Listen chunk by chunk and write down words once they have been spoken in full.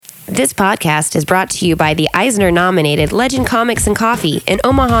This podcast is brought to you by the Eisner-nominated Legend Comics and Coffee in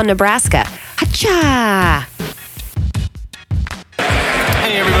Omaha, Nebraska. Hacha!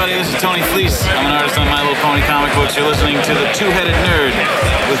 Hey everybody, this is Tony Fleece. I'm an artist on My Little Pony comic books. You're listening to The Two-Headed Nerd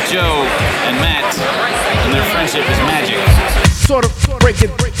with Joe and Matt, and their friendship is magic. Sort of break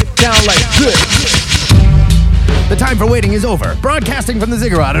it down like this. The time for waiting is over. Broadcasting from the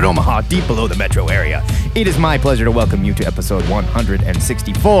Ziggurat at Omaha, deep below the metro area. It is my pleasure to welcome you to episode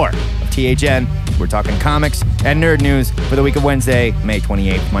 164 of THN. We're talking comics and nerd news for the week of Wednesday, May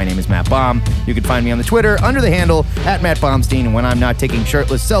 28th. My name is Matt Baum. You can find me on the Twitter under the handle @Matt Baumstein. And when I'm not taking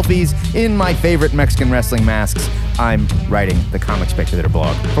shirtless selfies in my favorite Mexican wrestling masks, I'm writing the Comic Spectator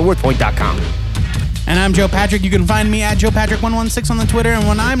blog for WorthPoint.com. And I'm Joe Patrick. You can find me at JoePatrick116 on the Twitter. And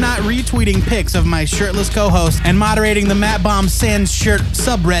when I'm not retweeting pics of my shirtless co-host and moderating the Matt Baum Sans Shirt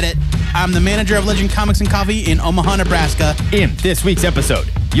subreddit, I'm the manager of Legend Comics and Coffee in Omaha, Nebraska. In this week's episode,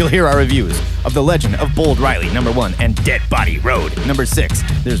 you'll hear our reviews of The Legend of Bold Riley, number 1, and Dead Body Road, number 6.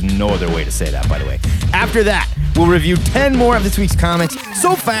 There's no other way to say that, by the way. After that, we'll review 10 more of this week's comics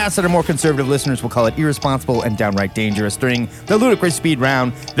so fast that our more conservative listeners will call it irresponsible and downright dangerous during the ludicrous speed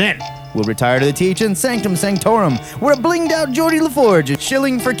round. Then, we'll retire to the THN Sanctum Sanctorum, where a blinged-out Geordie LaForge is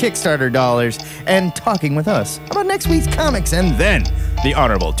shilling for Kickstarter dollars and talking with us about next week's comics. And then, the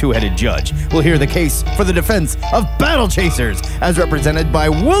Honorable Two-Headed Judge will hear the case for the defense of Battle Chasers, as represented by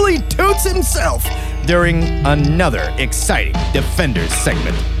Wooly Toots himself, during another exciting Defenders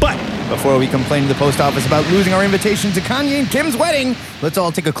segment. But before we complain to the post office about losing our invitation to Kanye and Kim's wedding, let's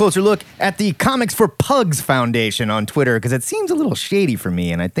all take a closer look at the Comics for Pugs Foundation on Twitter, because it seems a little shady for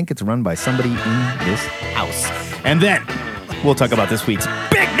me, and I think it's run by somebody in this house. And then we'll talk about this week's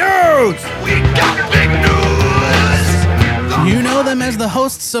big news! We got big news! You know them as the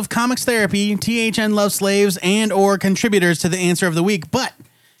hosts of Comics Therapy, THN Love Slaves, and or contributors to the Answer of the Week, but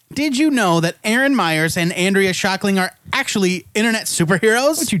did you know that Aaron Myers and Andrea Shockling are actually internet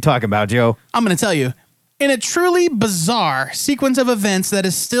superheroes? What you talking about, Joe? I'm going to tell you. In a truly bizarre sequence of events that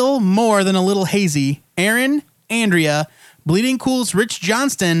is still more than a little hazy, Aaron, Andrea, Bleeding Cool's Rich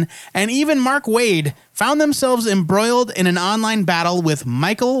Johnston, and even Mark Waid found themselves embroiled in an online battle with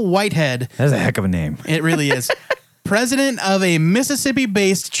Michael Whitehead. That's a heck of a name. It really is. President of a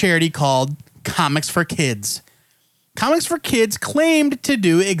Mississippi-based charity called Comics for Kids. Comics for Kids claimed to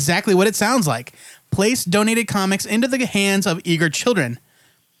do exactly what it sounds like, place donated comics into the hands of eager children.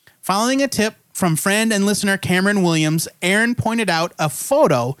 Following a tip from friend and listener Cameron Williams, Aaron pointed out a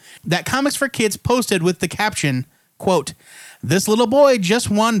photo that Comics for Kids posted with the caption, quote, "This little boy just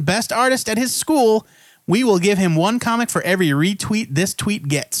won Best Artist at his school. We will give him one comic for every retweet this tweet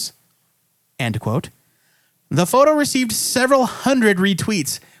gets." End quote. The photo received several hundred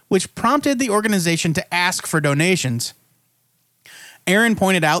retweets, which prompted the organization to ask for donations. Aaron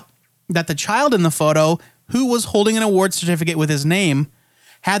pointed out that the child in the photo, who was holding an award certificate with his name,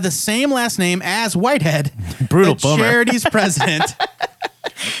 had the same last name as Whitehead, Brutal the bummer. charity's president,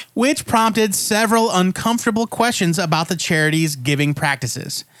 which prompted several uncomfortable questions about the charity's giving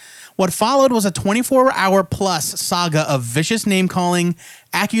practices. What followed was a 24-hour-plus saga of vicious name-calling,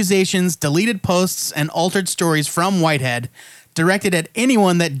 accusations, deleted posts, and altered stories from Whitehead, directed at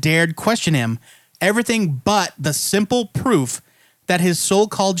anyone that dared question him, everything but the simple proof that his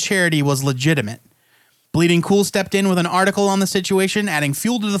so-called charity was legitimate. Bleeding Cool stepped in with an article on the situation, adding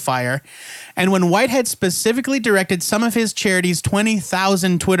fuel to the fire, and when Whitehead specifically directed some of his charity's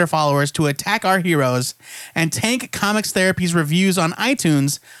 20,000 Twitter followers to attack our heroes and tank Comics Therapy's reviews on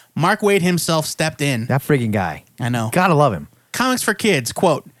iTunes, Mark Waid himself stepped in. That friggin' guy. I know. Gotta love him. Comics for Kids,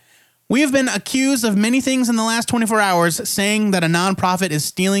 quote, "We have been accused of many things in the last 24 hours. Saying that a nonprofit is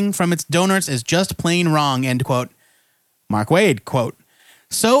stealing from its donors is just plain wrong," end quote. Mark Waid, quote,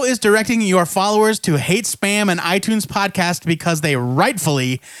 "So is directing your followers to hate spam and iTunes podcast because they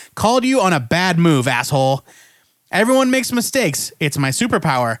rightfully called you on a bad move, asshole. Everyone makes mistakes. It's my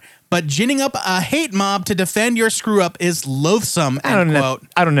superpower. But ginning up a hate mob to defend your screw-up is loathsome," end quote.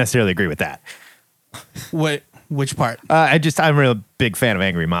 I don't necessarily agree with that. Which part? I'm a real big fan of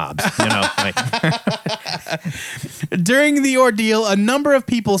angry mobs, you know. During the ordeal, a number of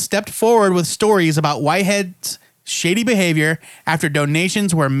people stepped forward with stories about Whitehead's shady behavior after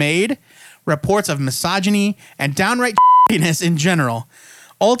donations were made, reports of misogyny, and downright shittiness in general.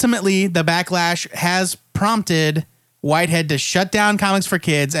 Ultimately, the backlash has prompted Whitehead to shut down Comics for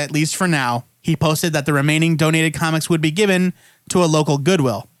Kids, at least for now. He posted that the remaining donated comics would be given to a local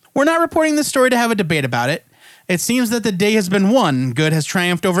Goodwill. We're not reporting this story to have a debate about it. It seems that the day has been won. Good has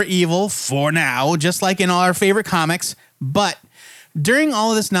triumphed over evil, for now, just like in all our favorite comics. But During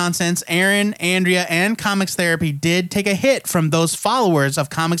all of this nonsense, Aaron, Andrea, and Comics Therapy did take a hit from those followers of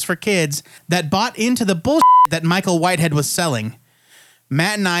Comics for Kids that bought into the bullshit that Michael Whitehead was selling.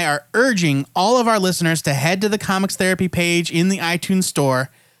 Matt and I are urging all of our listeners to head to the Comics Therapy page in the iTunes store,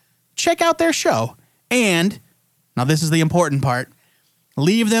 check out their show, and, now this is the important part,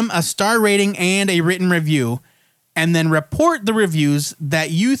 leave them a star rating and a written review, and then report the reviews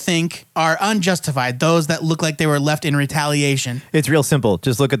that you think are unjustified, those that look like they were left in retaliation. It's real simple.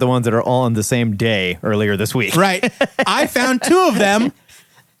 Just look at the ones that are all on the same day earlier this week. Right. I found two of them.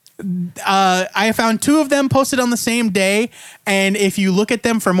 I found two of them posted on the same day, and if you look at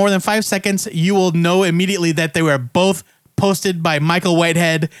them for more than 5 seconds, you will know immediately that they were both posted by Michael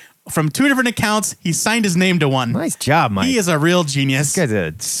Whitehead from two different accounts. He signed his name to one. Nice job, Mike. He is a real genius. This guy's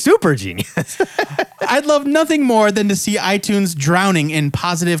a super genius. I'd love nothing more than to see iTunes drowning in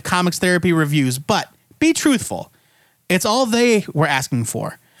positive Comics Therapy reviews, but be truthful. It's all they were asking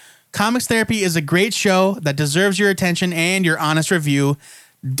for. Comics Therapy is a great show that deserves your attention and your honest review.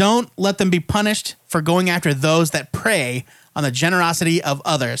 Don't let them be punished for going after those that prey on the generosity of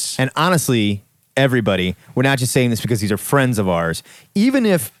others. And honestly, everybody, we're not just saying this because these are friends of ours. Even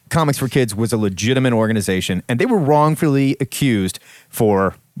if Comics for Kids was a legitimate organization and they were wrongfully accused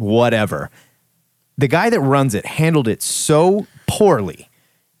for whatever, the guy that runs it handled it so poorly.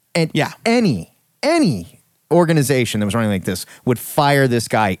 And Yeah. any organization that was running like this would fire this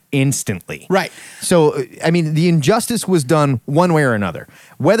guy instantly. Right. So, I mean, the injustice was done one way or another.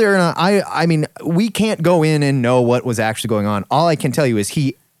 Whether or not, I mean, we can't go in and know what was actually going on. All I can tell you is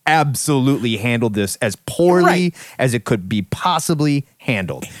he absolutely handled this as poorly Right. as it could be possibly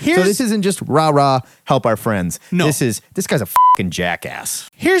handled. So Here's- this isn't just rah-rah, help our friends. No. This guy's a fucking jackass.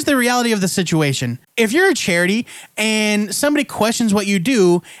 Here's the reality of the situation. If you're a charity and somebody questions what you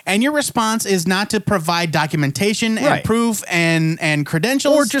do and your response is not to provide documentation and Right. proof and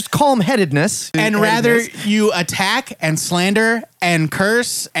credentials, Or just calm-headedness. and rather you attack and slander and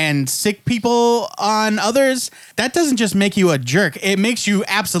curse and sick people on others, that doesn't just make you a jerk. It makes you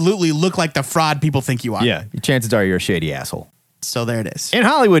absolutely look like the fraud people think you are. Yeah, chances are you're a shady asshole. So there it is. In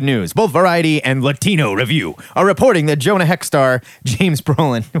Hollywood news, both Variety and Latino Review are reporting that Jonah Hex star James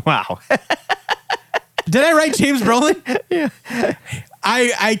Brolin. Wow. Did I write James Brolin? Yeah.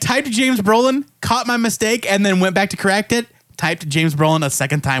 I typed James Brolin, caught my mistake, and then went back to correct it. Typed James Brolin a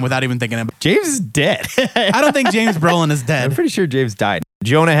second time without even thinking about it. James is dead. I don't think James Brolin is I'm dead. pretty sure James died.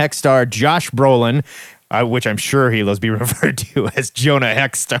 Jonah Hex star Josh Brolin, which I'm sure he'll be referred to as Jonah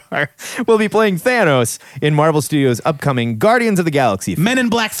Hex star, will be playing Thanos in Marvel Studios' upcoming Guardians of the Galaxy film, Men in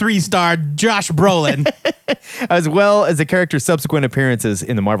Black 3 star Josh Brolin. as well as the character's subsequent appearances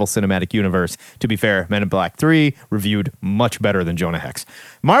in the Marvel Cinematic Universe. To be fair, Men in Black 3 reviewed much better than Jonah Hex.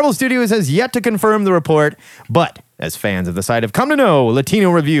 Marvel Studios has yet to confirm the report, but as fans of the site have come to know,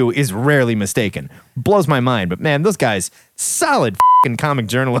 Latino Review is rarely mistaken. Blows my mind, but man, those guys, solid f***ing comic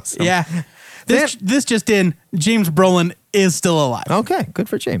journalism. Yeah. This just in, James Brolin is still alive. Okay, good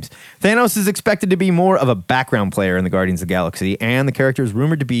for James. Thanos is expected to be more of a background player in the Guardians of the Galaxy, and the character is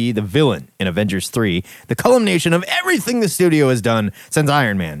rumored to be the villain in Avengers 3, the culmination of everything the studio has done since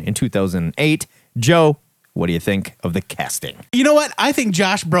Iron Man in 2008. Joe, what do you think of the casting? You know what? I think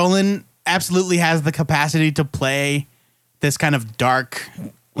Josh Brolin absolutely has the capacity to play this kind of dark,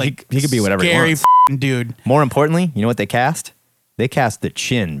 like He could be whatever he scary wants. f***ing dude. More importantly, you know what they cast? They cast the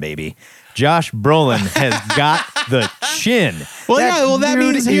chin, baby. Josh Brolin has got the chin. Well, yeah, well, that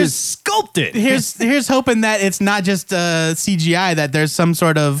dude means is sculpted. Here's hoping that it's not just CGI, that there's some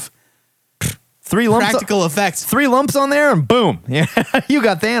sort of Three lumps. practical effects. 3 lumps on there, and boom, yeah, you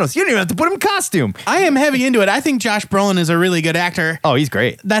got Thanos. You don't even have to put him in costume. I am heavy into it. I think Josh Brolin is a really good actor Oh, he's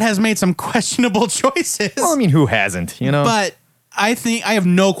great. that has made some questionable choices. Well, I mean, who hasn't? You know. But I think I have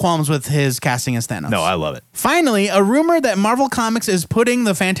no qualms with his casting as Thanos. No, I love it. Finally, a rumor that Marvel Comics is putting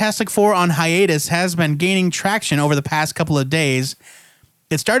the Fantastic Four on hiatus has been gaining traction over the past couple of days.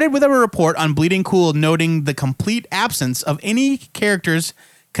 It started with a report on Bleeding Cool noting the complete absence of any characters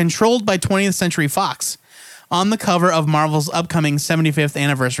controlled by 20th Century Fox on the cover of Marvel's upcoming 75th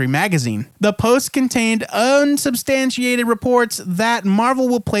anniversary magazine. The post contained unsubstantiated reports that Marvel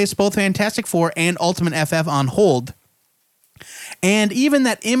will place both Fantastic Four and Ultimate FF on hold, and even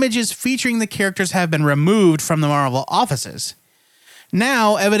that images featuring the characters have been removed from the Marvel offices.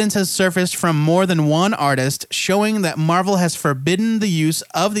 Now, evidence has surfaced from more than one artist showing that Marvel has forbidden the use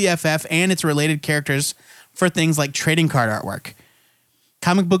of the FF and its related characters for things like trading card artwork.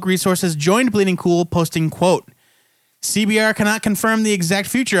 Comic Book Resources joined Bleeding Cool, posting, quote, CBR cannot confirm the exact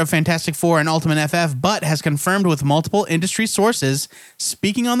future of Fantastic Four and Ultimate FF, but has confirmed with multiple industry sources,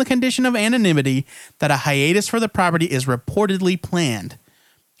 speaking on the condition of anonymity, that a hiatus for the property is reportedly planned,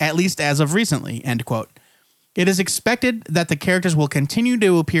 at least as of recently, end quote. It is expected that the characters will continue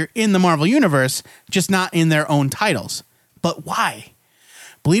to appear in the Marvel Universe, just not in their own titles. But why?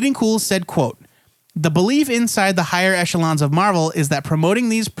 Bleeding Cool said, quote, "The belief inside the higher echelons of Marvel is that promoting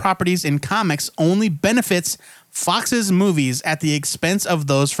these properties in comics only benefits Fox's movies at the expense of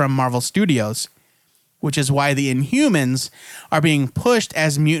those from Marvel Studios, which is why the Inhumans are being pushed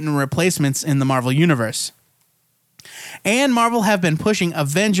as mutant replacements in the Marvel Universe. And Marvel have been pushing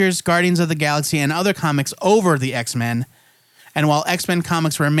Avengers, Guardians of the Galaxy, and other comics over the X-Men. And while X-Men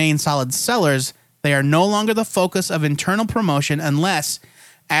comics remain solid sellers, they are no longer the focus of internal promotion unless,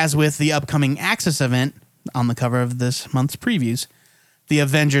 as with the upcoming Axis event on the cover of this month's previews, the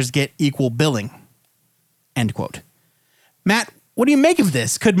Avengers get equal billing." End quote. Matt, what do you make of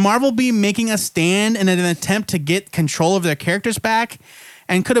this? Could Marvel be making a stand in an attempt to get control of their characters back?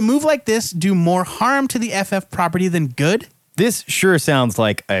 And could a move like this do more harm to the FF property than good? This sure sounds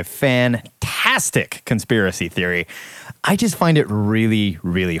like a fantastic conspiracy theory. I just find it really,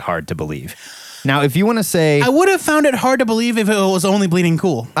 really hard to believe. Now, if you want to say... I would have found it hard to believe if it was only Bleeding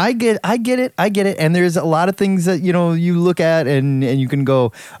Cool. I get it. And there's a lot of things that, you look at and you can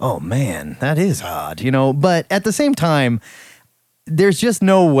go, oh man, that is odd, But at the same time, there's just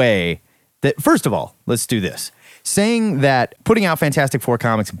no way that, first of all, let's do this. Saying that putting out Fantastic Four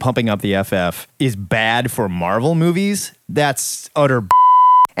comics and pumping up the FF is bad for Marvel movies, that's utter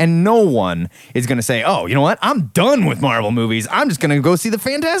and no one is going to say, oh, you know what? I'm done with Marvel movies. I'm just going to go see the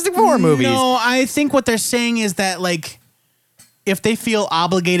Fantastic Four movies. No, I think what they're saying is that, if they feel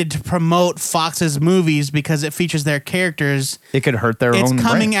obligated to promote Fox's movies because it features their characters, it could hurt their own It's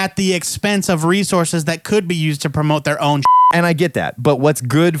coming brand. at the expense of resources that could be used to promote their own. And I get that. But what's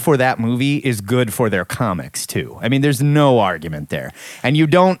good for that movie is good for their comics, too. I mean, there's no argument there. And you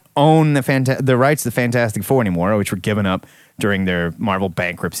don't own the rights to the Fantastic Four anymore, which were given up during their Marvel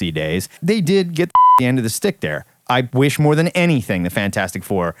bankruptcy days. They did get the end of the stick there. I wish more than anything the Fantastic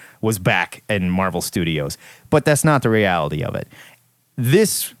Four was back in Marvel Studios. But that's not the reality of it.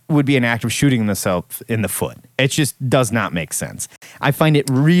 This would be an act of shooting themselves in the foot. It just does not make sense. I find it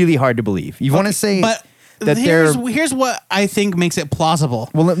really hard to believe. You want to say... But that here's what I think makes it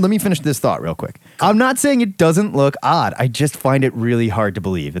plausible. Well, let me finish this thought real quick. I'm not saying it doesn't look odd. I just find it really hard to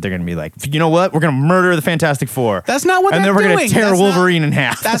believe that they're going to be like, you know what? We're going to murder the Fantastic Four. That's not what and they're doing. And then we're doing. going to tear That's Wolverine in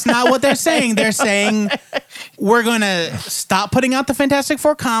half. That's not what they're saying. They're saying we're going to stop putting out the Fantastic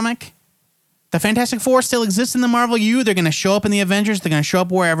Four comic. The Fantastic Four still exists in the Marvel U. They're going to show up in the Avengers. They're going to show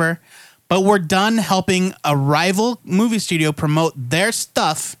up wherever. But we're done helping a rival movie studio promote their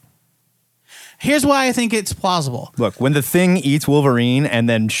stuff. Here's why I think it's plausible. Look, when the Thing eats Wolverine and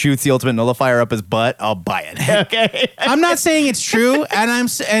then shoots the Ultimate Nullifier up his butt, I'll buy it. Okay. I'm not saying it's true,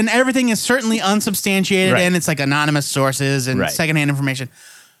 and everything is certainly unsubstantiated, Right. and it's like anonymous sources and Right. secondhand information.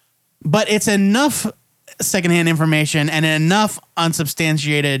 But it's enough secondhand information and enough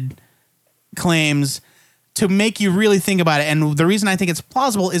unsubstantiated claims to make you really think about it. And the reason I think it's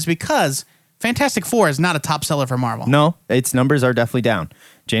plausible is because Fantastic Four is not a top seller for Marvel. No, its numbers are definitely down.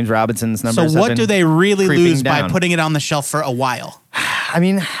 James Robinson's numbers So have what been do they really creeping lose down. by putting it on the shelf for a while? I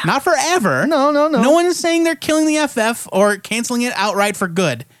mean, Not forever. No. No one is saying they're killing the FF or canceling it outright for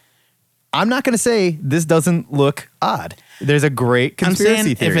good. I'm not going to say this doesn't look odd. There's a great I'm conspiracy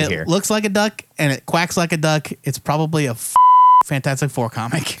saying theory if it here. looks like a duck and it quacks like a duck, it's probably a Fantastic Four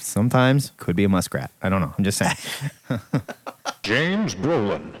comic. Sometimes could be a muskrat. I don't know. I'm just saying. James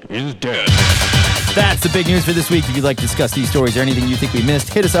Brolin is dead. That's the big news for this week. If you'd like to discuss these stories or anything you think we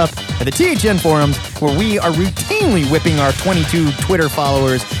missed, hit us up at the THN forums, where we are routinely whipping our 22 Twitter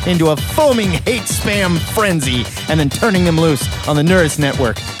followers into a foaming hate spam frenzy and then turning them loose on the Nerdist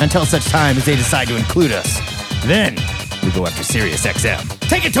Network until such time as they decide to include us. Then we go after Sirius XM.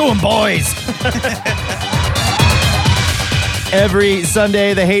 Take it to them, boys! Every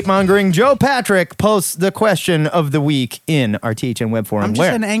Sunday, the hate-mongering Joe Patrick posts the question of the week in our THN web forum. I'm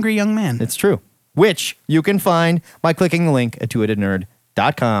just an angry young man. It's true. Which you can find by clicking the link at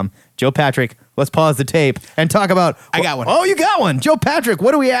twoheadednerd.com. Joe Patrick, let's pause the tape and talk about... I got one. Oh, you got one. Joe Patrick,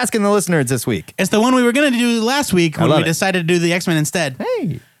 what are we asking the listeners this week? It's the one we were going to do last week when love we it. decided to do the X-Men instead.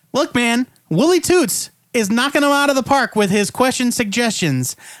 Hey. Look, man, Wooly Toots is knocking him out of the park with his question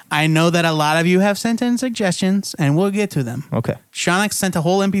suggestions. I know that a lot of you have sent in suggestions, and we'll get to them. Okay. Shonix sent a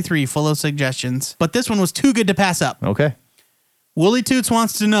whole MP3 full of suggestions, but this one was too good to pass up. Okay. Wooly Toots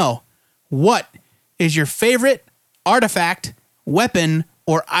wants to know, what is your favorite artifact, weapon,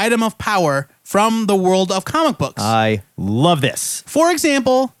 or item of power from the world of comic books. I love this. For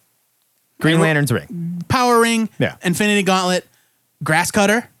example, Green Lantern's ring. Power Ring, Yeah. Infinity Gauntlet, Grass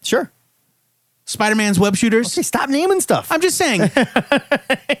Cutter, Sure. Spider-Man's web shooters. Okay, stop naming stuff. I'm just saying.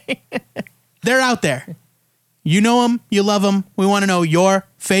 They're out there. You know them. You love them. We want to know your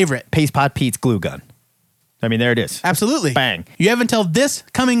favorite. Paste Pot Pete's glue gun. I mean, there it is. Absolutely. Bang. You have until this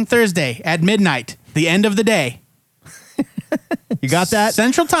coming Thursday at midnight, the end of the day. You got that?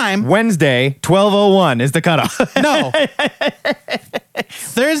 Central Time. Wednesday, 12:01 is the cutoff. No.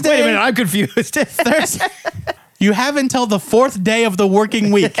 Thursday. Wait a minute, I'm confused. Thursday. You have until the 4th day of the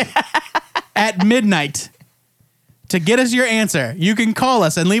working week at midnight to get us your answer. You can call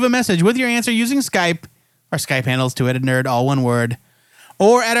us and leave a message with your answer using Skype. Our Skype handle is Two-Headed Nerd, all one word.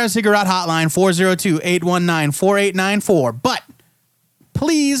 Or at our Ziggurat hotline, 402-819-4894. But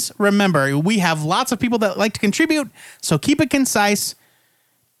please remember, we have lots of people that like to contribute, so keep it concise.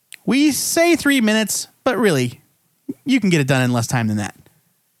 We say 3 minutes, but really, you can get it done in less time than that.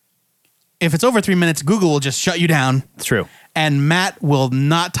 If it's over 3 minutes, Google will just shut you down. It's true. And Matt will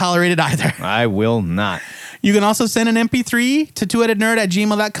not tolerate it either. I will not. You can also send an MP3 to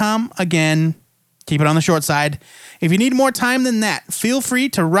twoheadednerd@gmail.com. Again, keep it on the short side. If you need more time than that, feel free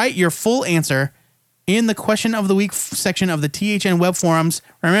to write your full answer in the question of the week section of the THN web forums.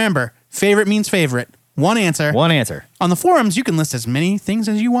 Remember, favorite means favorite. One answer. One answer. On the forums, you can list as many things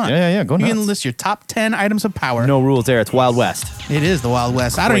as you want. Yeah. Go You nuts. can list your top 10 items of power. No rules there. It's Wild West. It is the Wild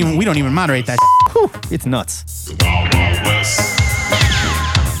West. We don't even moderate that. It's nuts.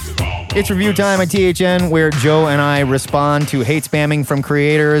 It's review time at THN, where Joe and I respond to hate spamming from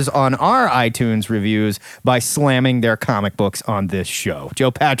creators on our iTunes reviews by slamming their comic books on this show.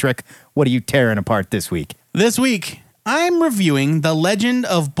 Joe Patrick, what are you tearing apart this week? This week, I'm reviewing The Legend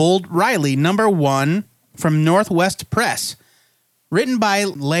of Bold Riley, #1 from Northwest Press, written by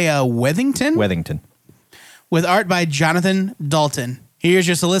Leah Wethington. with art by Jonathan Dalton. Here's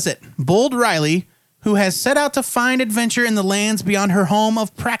your solicit. Bold Riley, who has set out to find adventure in the lands beyond her home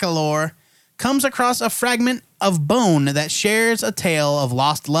of Prakalor, comes across a fragment of bone that shares a tale of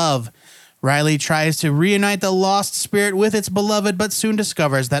lost love. Riley tries to reunite the lost spirit with its beloved, but soon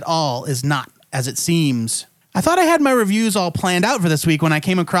discovers that all is not as it seems. I thought I had my reviews all planned out for this week when I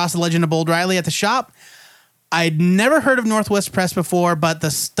came across The Legend of Bold Riley at the shop. I'd never heard of Northwest Press before, but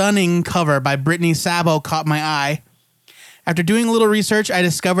the stunning cover by Brittany Sabo caught my eye. After doing a little research, I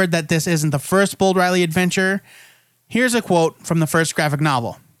discovered that this isn't the first Bold Riley adventure. Here's a quote from the first graphic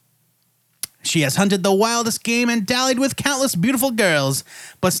novel. She has hunted the wildest game and dallied with countless beautiful girls,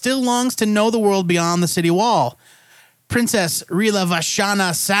 but still longs to know the world beyond the city wall. Princess Rila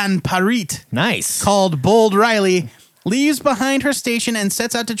Vashana San Parit, Nice. called Bold Riley, leaves behind her station and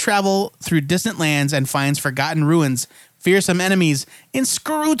sets out to travel through distant lands and finds forgotten ruins, fearsome enemies,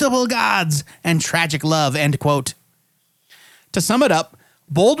 inscrutable gods, and tragic love, end quote. To sum it up,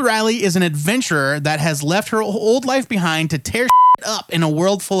 Bold Riley is an adventurer that has left her old life behind to tear shit up in a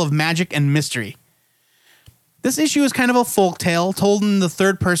world full of magic and mystery. This issue is kind of a folktale told in the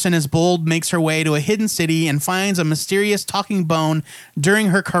third person as Bold makes her way to a hidden city and finds a mysterious talking bone during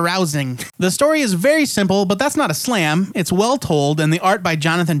her carousing. The story is very simple, but that's not a slam. It's well told, and the art by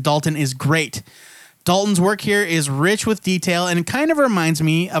Jonathan Dalton is great. Dalton's work here is rich with detail, and it kind of reminds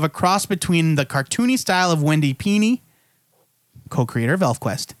me of a cross between the cartoony style of Wendy Pini, co-creator of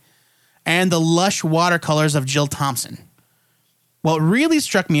ElfQuest, and the lush watercolors of Jill Thompson. What really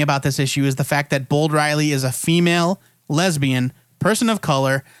struck me about this issue is the fact that Bold Riley is a female, lesbian, person of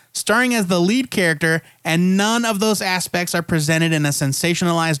color, starring as the lead character, and none of those aspects are presented in a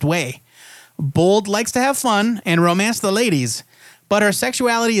sensationalized way. Bold likes to have fun and romance the ladies, but her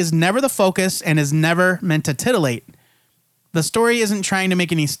sexuality is never the focus and is never meant to titillate. The story isn't trying to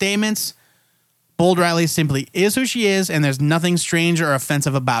make any statements. Bold Riley simply is who she is, and there's nothing strange or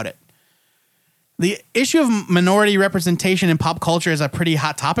offensive about it. The issue of minority representation in pop culture is a pretty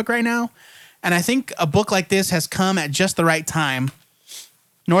hot topic right now, and I think a book like this has come at just the right time.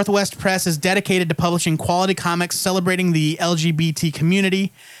 Northwest Press is dedicated to publishing quality comics celebrating the LGBT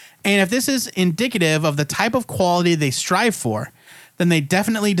community, and if this is indicative of the type of quality they strive for, then they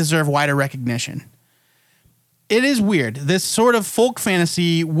definitely deserve wider recognition. It is weird. This sort of folk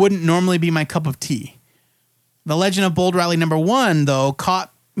fantasy wouldn't normally be my cup of tea. The Legend of Bold Riley #1, though,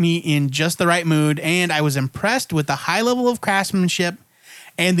 caught me in just the right mood, and I was impressed with the high level of craftsmanship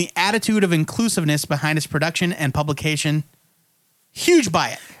and the attitude of inclusiveness behind its production and publication. Huge buy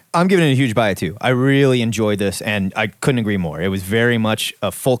it. I'm giving it a huge buy too. I really enjoyed this, and I couldn't agree more. It was very much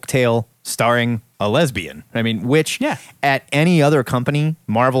a folktale starring a lesbian. I mean, which at any other company,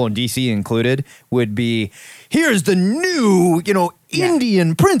 Marvel and DC included, would be, here's the new,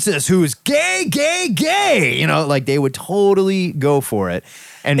 Indian princess who's gay, gay, gay. You know, like they would totally go for it.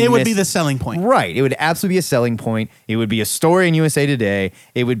 And It would be the selling point. Right. It would absolutely be a selling point. It would be a story in USA Today.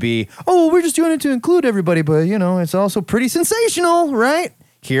 It would be, oh, we're just doing it to include everybody, but, you know, it's also pretty sensational, right?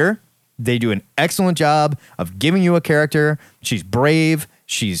 Here, they do an excellent job of giving you a character. She's brave.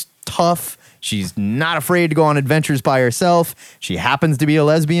 She's tough. She's not afraid to go on adventures by herself. She happens to be a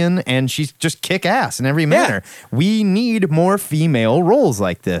lesbian, and she's just kick-ass in every manner. We need more female roles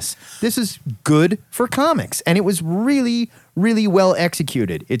like this. This is good for comics, and it was really, really well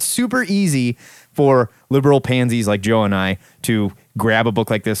executed. It's super easy for liberal pansies like Joe and I to grab a book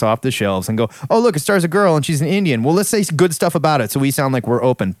like this off the shelves and go, oh, look, it stars a girl and she's an Indian. Well, let's say good stuff about it so we sound like we're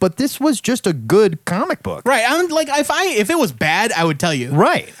open. But this was just a good comic book. Right. I'm like, if it was bad, I would tell you.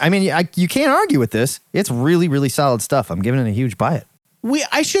 Right. I mean, you can't argue with this. It's really, really solid stuff. I'm giving it a huge buy it.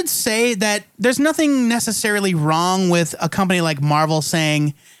 I should say that there's nothing necessarily wrong with a company like Marvel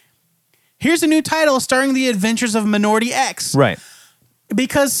saying, here's a new title starring the adventures of Minority X. Right.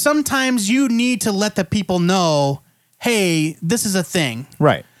 Because sometimes you need to let the people know, hey, this is a thing.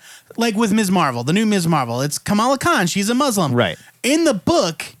 Right. Like with Ms. Marvel, the new Ms. Marvel. It's Kamala Khan. She's a Muslim. Right. In the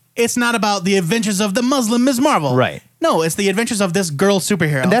book, it's not about the adventures of the Muslim Ms. Marvel. Right. No, it's the adventures of this girl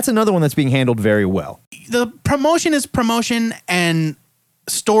superhero. And that's another one that's being handled very well. The promotion is promotion and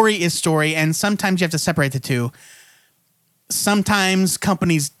story is story. And sometimes you have to separate the two. Sometimes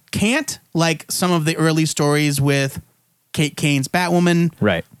companies can't, like some of the early stories with Kate Kane's Batwoman.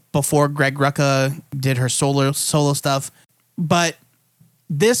 Right. Before Greg Rucka did her solo stuff. But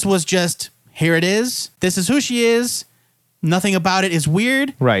this was just, here it is. This is who she is. Nothing about it is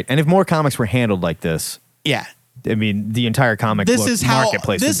weird. Right. And if more comics were handled like this, Yeah. I mean, the entire comic book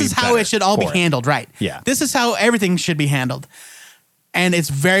marketplace This would is be how better it should all be for it. handled, right? Yeah. This is how everything should be handled. And it's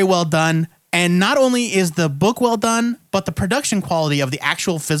very well done. And not only is the book well done, but the production quality of the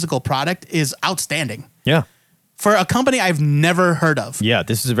actual physical product is outstanding. Yeah. For a company I've never heard of. Yeah,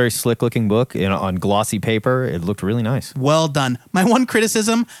 this is a very slick-looking book on glossy paper. It looked really nice. Well done. My one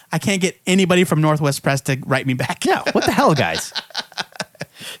criticism, I can't get anybody from Northwest Press to write me back. Yeah, what the hell, guys?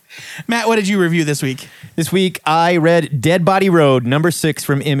 Matt, what did you review this week? This week, I read Dead Body Road, #6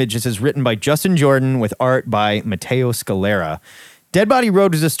 from Image. This is written by Justin Jordan with art by Matteo Scalera. Dead Body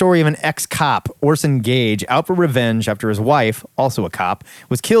Road is a story of an ex-cop, Orson Gage, out for revenge after his wife, also a cop,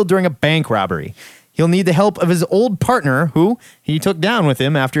 was killed during a bank robbery. He'll need the help of his old partner, who he took down with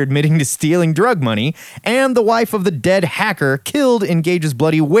him after admitting to stealing drug money, and the wife of the dead hacker killed in Gage's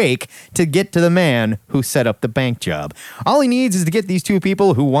bloody wake to get to the man who set up the bank job. All he needs is to get these two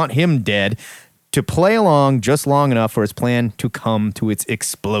people who want him dead to play along just long enough for his plan to come to its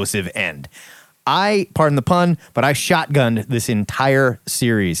explosive end. I, pardon the pun, but I shotgunned this entire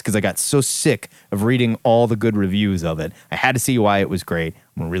series because I got so sick of reading all the good reviews of it. I had to see why it was great.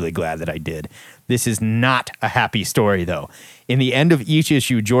 I'm really glad that I did. This is not a happy story, though. In the end of each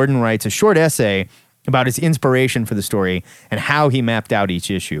issue, Jordan writes a short essay about his inspiration for the story and how he mapped out each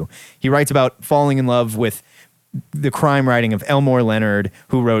issue. He writes about falling in love with the crime writing of Elmore Leonard,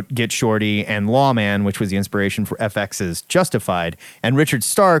 who wrote Get Shorty, and Lawman, which was the inspiration for FX's Justified, and Richard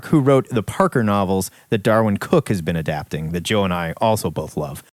Stark, who wrote the Parker novels that Darwin Cook has been adapting, that Joe and I also both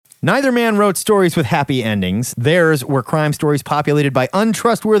love. Neither man wrote stories with happy endings. Theirs were crime stories populated by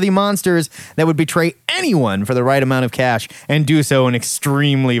untrustworthy monsters that would betray anyone for the right amount of cash and do so in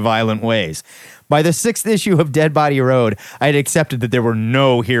extremely violent ways. By the 6th issue of Dead Body Road, I had accepted that there were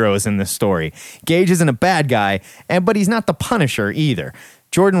no heroes in this story. Gage isn't a bad guy, but he's not the Punisher either.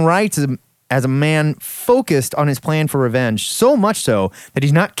 Jordan writes as a man focused on his plan for revenge, so much so that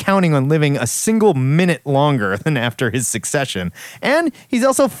he's not counting on living a single minute longer than after his succession. And he's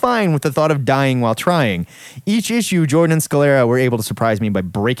also fine with the thought of dying while trying. Each issue, Jordan and Scalera were able to surprise me by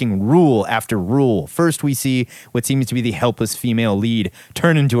breaking rule after rule. First, we see what seems to be the helpless female lead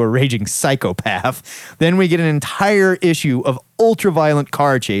turn into a raging psychopath. Then we get an entire issue of ultra-violent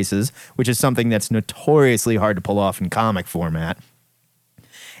car chases, which is something that's notoriously hard to pull off in comic format.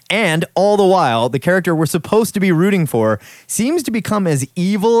 And all the while, the character we're supposed to be rooting for seems to become as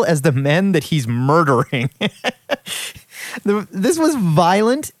evil as the men that he's murdering. This was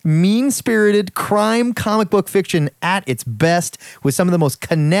violent, mean-spirited crime comic book fiction at its best, with some of the most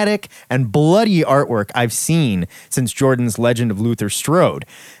kinetic and bloody artwork I've seen since Jordan's Legend of Luther Strode.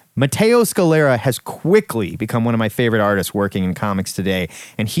 Matteo Scalera has quickly become one of my favorite artists working in comics today,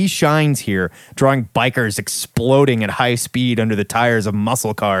 and he shines here, drawing bikers exploding at high speed under the tires of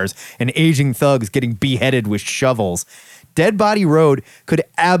muscle cars and aging thugs getting beheaded with shovels. Dead Body Road could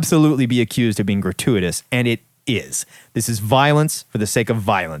absolutely be accused of being gratuitous, and it is. This is violence for the sake of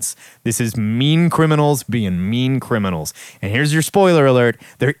violence. This is mean criminals being mean criminals. And here's your spoiler alert.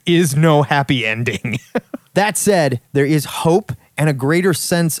 There is no happy ending. That said, there is hope and a greater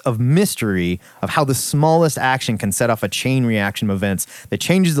sense of mystery of how the smallest action can set off a chain reaction of events that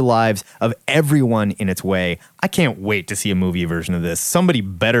changes the lives of everyone in its way. I can't wait to see a movie version of this. Somebody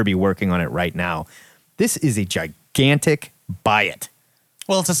better be working on it right now. This is a gigantic buy it.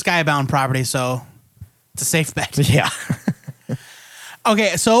 Well, it's a Skybound property, so it's a safe bet. Yeah.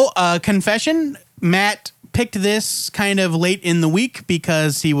 Okay, so confession, Matt picked this kind of late in the week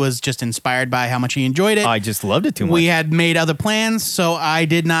because he was just inspired by how much he enjoyed it. I just loved it too much. We had made other plans, so I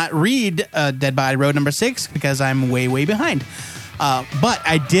did not read Dead Body Road number 6 because I'm way, way behind. But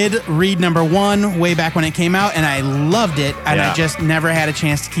I did read number 1 way back when it came out, and I loved it, and I just never had a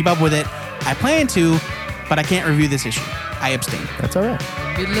chance to keep up with it. I plan to, but I can't review this issue. I abstain. That's all right.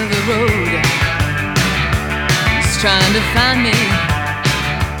 Middle of the road, he's trying to find me.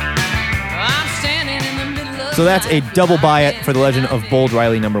 I'm standing in the middle of So that's a double buy it for The Legend of Bold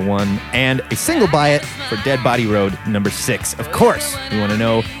Riley number 1 and a single buy it for Dead Body Road number 6. Of course, we want to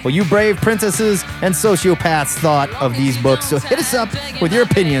know what you brave princesses and sociopaths thought of these books. So hit us up with your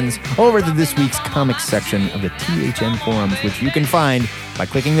opinions over to this week's comics section of the THN forums, which you can find by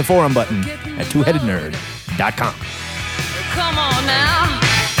clicking the forum button at twoheadednerd.com. Come on now,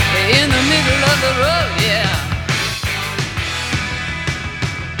 in the middle of the road, yeah.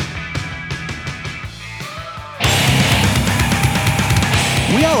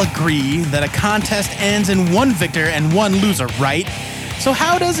 We all agree that a contest ends in one victor and one loser, right? So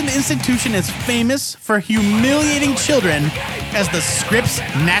how does an institution as famous for humiliating children as the Scripps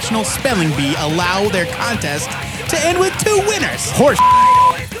National Spelling Bee allow their contest to end with 2 winners? Horse.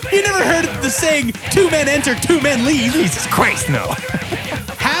 You never heard the saying, 2 men enter, 2 men leave? Jesus Christ, no.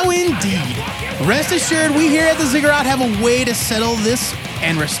 How indeed. Rest assured, we here at the Ziggurat have a way to settle this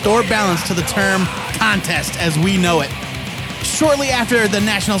and restore balance to the term contest as we know it. Shortly after the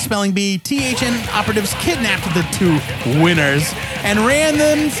National Spelling Bee, THN operatives kidnapped the 2 winners and ran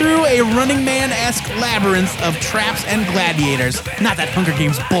them through a Running Man-esque labyrinth of traps and gladiators. Not that Hunger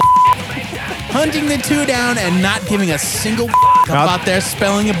Games bull. Hunting the 2 down and not giving a single about their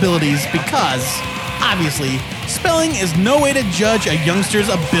spelling abilities because, obviously, spelling is no way to judge a youngster's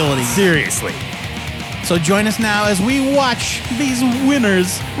ability. Seriously. So join us now as we watch these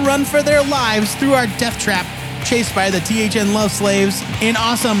winners run for their lives through our death trap, chased by the THN Love Slaves in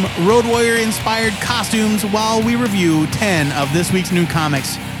awesome Road Warrior-inspired costumes while we review 10 of this week's new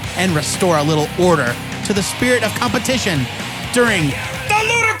comics and restore a little order to the spirit of competition during the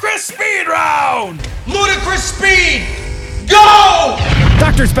Ludicrous Speed Round! Ludicrous Speed! Go!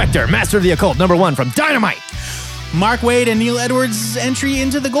 Dr. Spectre, Master of the Occult, number 1 from Dynamite. Mark Waid and Neil Edwards' entry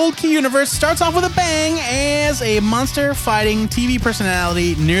into the Gold Key universe starts off with a bang as a monster-fighting TV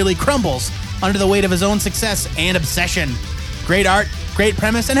personality nearly crumbles under the weight of his own success and obsession. Great art, great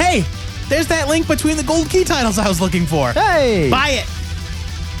premise, and hey, there's that link between the Gold Key titles I was looking for. Hey! Buy it!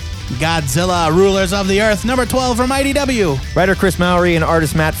 Godzilla, Rulers of the Earth, number 12 from IDW. Writer Chris Mowry and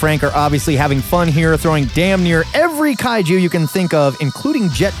artist Matt Frank are obviously having fun here, throwing damn near every kaiju you can think of, including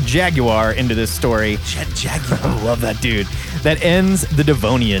Jet Jaguar, into this story. Jet Jaguar. I love that dude. That ends the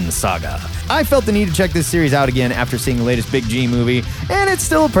Devonian saga. I felt the need to check this series out again after seeing the latest Big G movie, and it's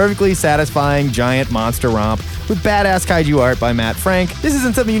still a perfectly satisfying giant monster romp with badass kaiju art by Matt Frank. This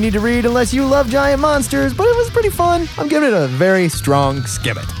isn't something you need to read unless you love giant monsters, but it was pretty fun. I'm giving it a very strong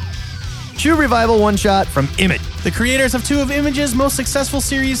skim it. True Revival one-shot from Image. The creators of 2 of Image's most successful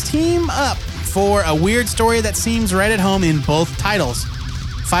series team up for a weird story that seems right at home in both titles.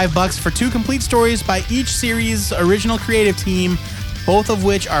 $5 for 2 complete stories by each series' original creative team, both of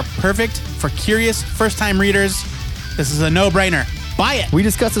which are perfect for curious first-time readers. This is a no-brainer. Buy it. We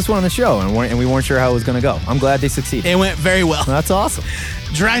discussed this one on the show, and we weren't sure how it was going to go. I'm glad they succeeded. It went very well. That's awesome.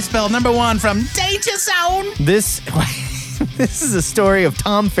 Dry Spell number 1 from Danger Zone. This is a story of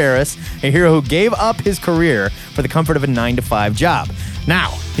Tom Ferris, a hero who gave up his career for the comfort of a 9-to-5 job.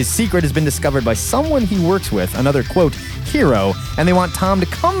 Now, his secret has been discovered by someone he works with, another, quote, hero, and they want Tom to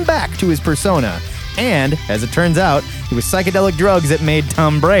come back to his persona. And, as it turns out, it was psychedelic drugs that made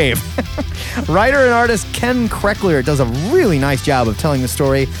Tom brave. Writer and artist Ken Kreckler does a really nice job of telling the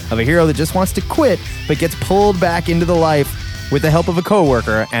story of a hero that just wants to quit, but gets pulled back into the life with the help of a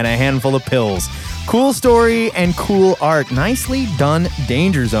coworker and a handful of pills. Cool story and cool art. Nicely done,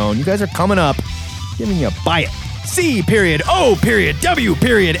 Danger Zone. You guys are coming up. Give me a buy it. C.O.W.L.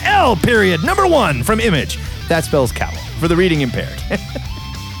 number 1 from Image. That spells cowl for the reading impaired. Let's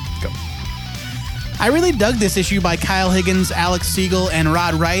go. I really dug this issue by Kyle Higgins, Alex Siegel, and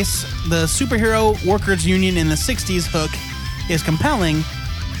Rod Rice. The superhero workers union in the 60s hook is compelling,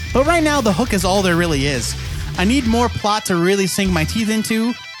 but right now the hook is all there really is. I need more plot to really sink my teeth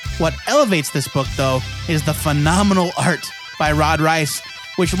into. What elevates this book, though, is the phenomenal art by Rod Rice,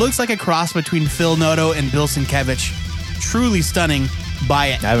 which looks like a cross between Phil Noto and Bill Sienkiewicz. Truly stunning. Buy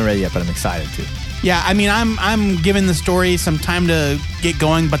it. I haven't read it yet, but I'm excited to. Yeah, I mean, I'm giving the story some time to get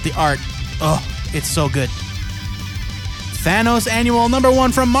going, but the art, it's so good. Thanos Annual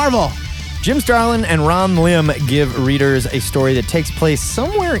 #1 from Marvel. Jim Starlin and Ron Lim give readers a story that takes place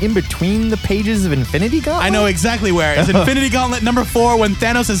somewhere in between the pages of Infinity Gauntlet. I know exactly where. It's Infinity Gauntlet #4 when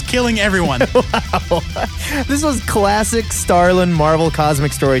Thanos is killing everyone. Wow. This was classic Starlin Marvel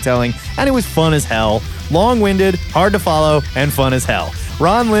cosmic storytelling, and it was fun as hell. Long-winded, hard to follow, and fun as hell.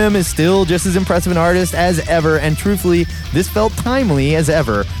 Ron Lim is still just as impressive an artist as ever, and truthfully, this felt timely as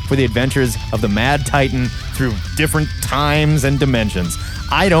ever for the adventures of the Mad Titan through different times and dimensions.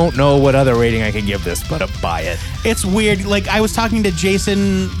 I don't know what other rating I can give this, but buy it. It's weird. Like, I was talking to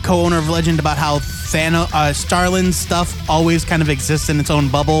Jason, co-owner of Legend, about how Starlin's stuff always kind of exists in its own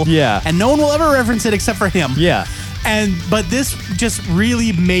bubble. Yeah. And no one will ever reference it except for him. Yeah. But this just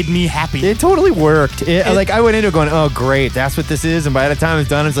really made me happy. It totally worked. I went into it going, oh, great, that's what this is. And by the time it's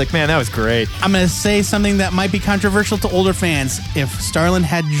done, it's like, man, that was great. I'm going to say something that might be controversial to older fans. If Starlin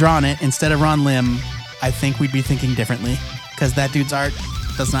had drawn it instead of Ron Lim, I think we'd be thinking differently. Because that dude's art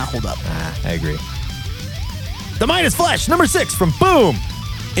does not hold up. I agree. The Mind is Flesh, #6 from Boom.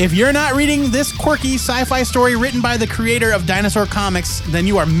 If you're not reading this quirky sci-fi story written by the creator of Dinosaur Comics, then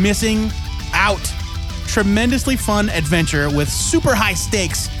you are missing out. Tremendously fun adventure with super high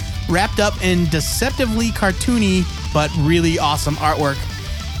stakes, wrapped up in deceptively cartoony but really awesome artwork.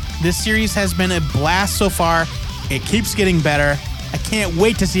 This series has been a blast so far. It keeps getting better. I can't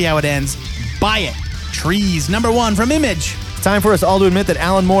wait to see how it ends. Buy it. Trees, #1 from Image. It's time for us all to admit that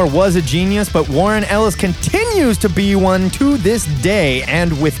Alan Moore was a genius, but Warren Ellis continues to be one to this day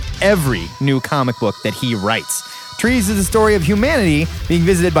and with every new comic book that he writes. Trees is the story of humanity being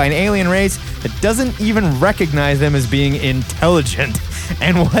visited by an alien race that doesn't even recognize them as being intelligent,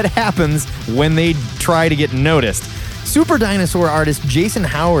 and what happens when they try to get noticed. Super Dinosaur artist Jason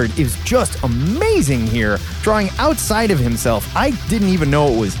Howard is just amazing here, drawing outside of himself. I didn't even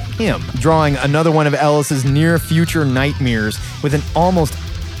know it was him, drawing another one of Ellis's near-future nightmares with an almost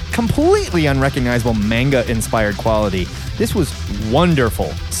completely unrecognizable manga-inspired quality. This was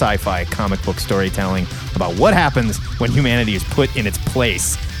wonderful sci-fi comic book storytelling about what happens when humanity is put in its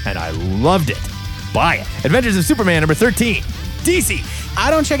place, and I loved it. Buy it. Adventures of Superman #13. DC. I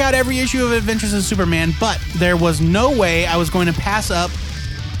don't check out every issue of Adventures of Superman, but there was no way I was going to pass up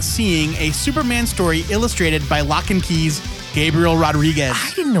seeing a Superman story illustrated by Lock and Key's Gabriel Rodriguez.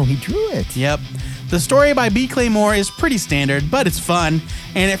 I didn't know he drew it. Yep. The story by B. Claymore is pretty standard, but it's fun,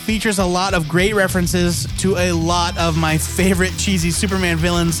 and it features a lot of great references to a lot of my favorite cheesy Superman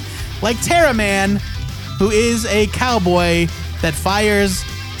villains, like Terra Man, who is a cowboy that fires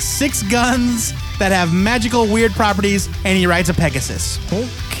 6 guns that have magical weird properties, and he rides a Pegasus.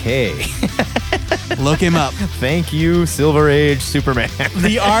 Okay. Look him up. Thank you, Silver Age Superman.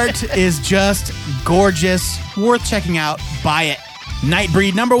 The art is just gorgeous. Worth checking out. Buy it.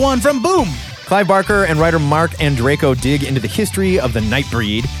 Nightbreed #1 from Boom. Clive Barker and writer Mark Andreyko dig into the history of the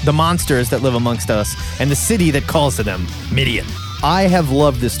Nightbreed, the monsters that live amongst us, and the city that calls to them, Midian. I have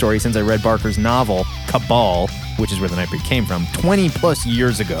loved this story since I read Barker's novel, Cabal, which is where the Nightbreed came from, 20 plus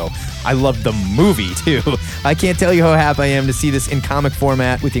years ago. I loved the movie, too. I can't tell you how happy I am to see this in comic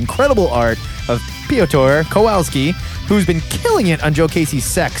format with incredible art of Piotr Kowalski, who's been killing it on Joe Casey's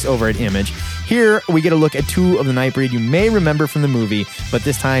Sex over at Image. Here, we get a look at 2 of the Nightbreed you may remember from the movie, but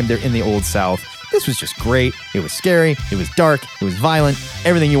this time they're in the Old South. This was just great. It was scary. It was dark. It was violent.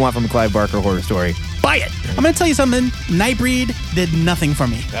 Everything you want from a Clive Barker horror story. Buy it! I'm going to tell you something. Nightbreed did nothing for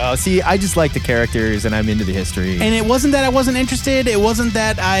me. Oh, see, I just like the characters and I'm into the history. And it wasn't that I wasn't interested. It wasn't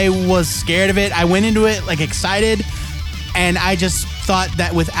that I was scared of it. I went into it like excited, and I just thought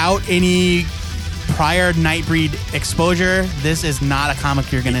that without any prior Nightbreed exposure, this is not a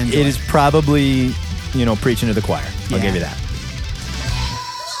comic you're going to enjoy. It is probably, preaching to the choir. I'll give you that.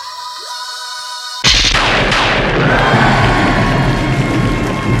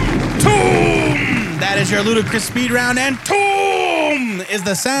 Toom! That is your ludicrous speed round, and Toom is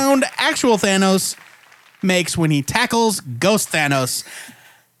the sound actual Thanos makes when he tackles Ghost Thanos.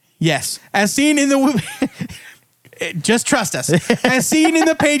 Yes, as seen in the... Just trust us. As seen in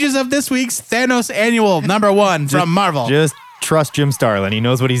the pages of this week's Thanos Annual #1 from Marvel. Just trust Jim Starlin. He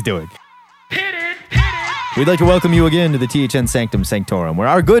knows what he's doing. Hit it, hit it. we'd like to welcome you again to the THN Sanctum Sanctorum, where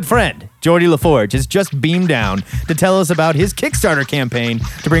our good friend, Geordie LaForge, has just beamed down to tell us about his Kickstarter campaign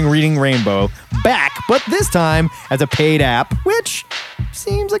to bring Reading Rainbow back, but this time as a paid app, which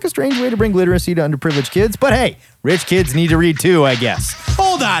seems like a strange way to bring literacy to underprivileged kids, but hey, rich kids need to read too, I guess.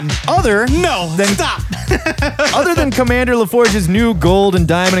 Hold on. Stop. Other than Commander LaForge's new gold and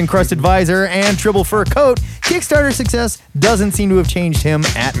diamond encrusted visor and triple fur coat, Kickstarter success doesn't seem to have changed him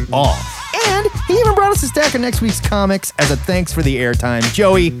at all. And he even brought us a stack of next week's comics as a thanks for the airtime.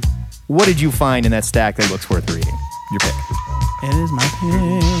 Joey, what did you find in that stack that looks worth reading? Your pick. It is my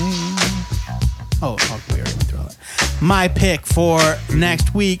pick. Oh, we already went through all that. My pick for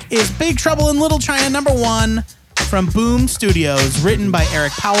next week is Big Trouble in Little China #1 from Boom Studios, written by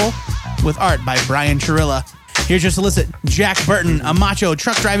Eric Powell, with art by Brian Chirilla. Here's your solicit. Jack Burton, a macho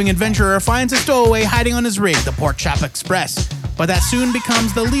truck-driving adventurer, finds a stowaway hiding on his rig, the Pork Chop Express. But that soon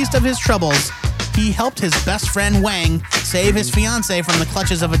becomes the least of his troubles. He helped his best friend Wang save his fiancée from the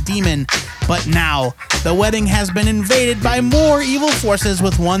clutches of a demon. But now, the wedding has been invaded by more evil forces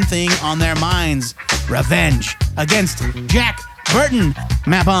with one thing on their minds: revenge against Jack Burton.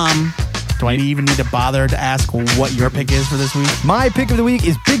 Mapom, do I even need to bother to ask what your pick is for this week? My pick of the week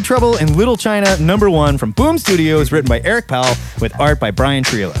is Big Trouble in Little China #1 from Boom Studios, written by Eric Powell, with art by Brian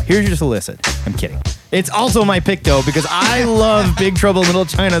Trilla. Here's your solicit. I'm kidding. It's also my pick, though, because I love Big Trouble in Little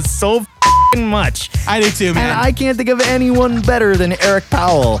China so much. I do too, man. And I can't think of anyone better than Eric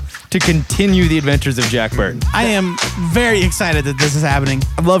Powell to continue the adventures of Jack Burton. I am very excited that this is happening.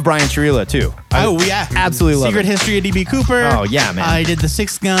 I love Brian Chirilla, too. Yeah. Absolutely love Secret it. History of D.B. Cooper. Oh, yeah, man. I did the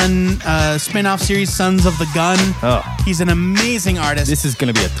Six Gun spin-off series, Sons of the Gun. Oh. He's an amazing artist. This is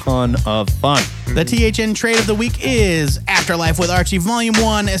going to be a ton of fun. The THN trade of the week is Afterlife with Archie Volume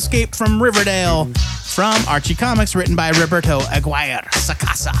 1, Escaped from Riverdale, from Archie Comics, written by Roberto Aguirre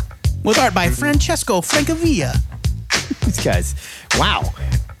Sacasa, with art by Francesco Francavilla. These guys, wow.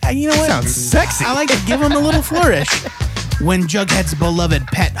 You know what? Sounds sexy. I like to give him a little flourish. When Jughead's beloved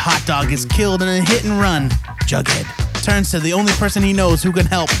pet hot dog is killed in a hit and run, Jughead turns to the only person he knows who can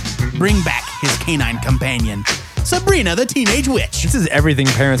help bring back his canine companion, Sabrina the Teenage Witch. This is everything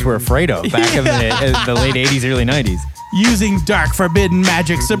parents were afraid of back in the late 80s, early 90s. Using dark forbidden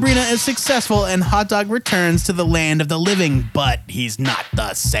magic, Sabrina is successful and Hot Dog returns to the land of the living, but he's not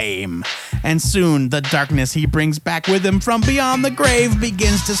the same. And soon, the darkness he brings back with him from beyond the grave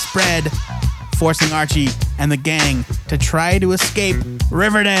begins to spread, forcing Archie and the gang to try to escape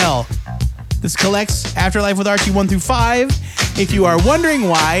Riverdale. This collects Afterlife with Archie 1 through 5. If you are wondering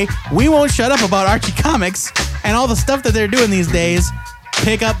why we won't shut up about Archie Comics and all the stuff that they're doing these days,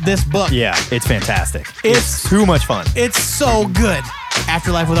 pick up this book. Yeah, it's fantastic. It's too much fun. It's so good.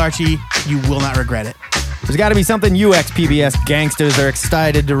 Afterlife with Archie, you will not regret it. There's got to be something you ex-PBS gangsters are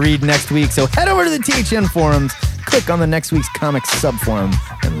excited to read next week, so head over to the THN forums, click on the next week's comics subforum,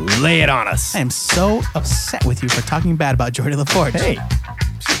 and lay it on us. I am so upset with you for talking bad about Geordie LaForge. Hey,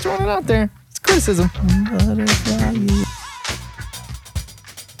 just throwing it out there. It's criticism.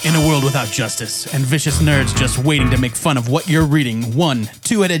 In a world without justice and vicious nerds just waiting to make fun of what you're reading, one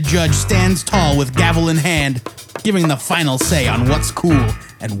two-headed judge stands tall with gavel in hand, giving the final say on what's cool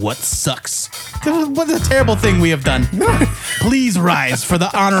and what sucks. What a terrible thing we have done. Please rise for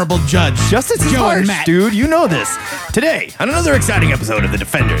the honorable judge, Justice is Joe and harsh, Matt. dude. You know this. Today, on another exciting episode of The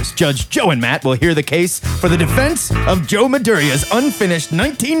Defenders, Judge Joe and Matt will hear the case for the defense of Joe Maduria's unfinished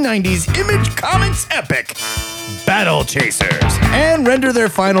 1990s Image Comics epic, Battle Chasers, and render their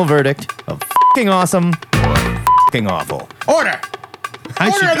final verdict of f***ing awesome or f***ing awful. Order!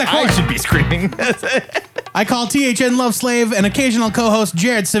 Order of the court. I should be screaming. I call THN Love Slave and occasional co-host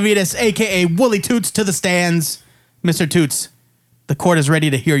Jared Savitas, a.k.a. Wooly Toots, to the stands. Mr. Toots, the court is ready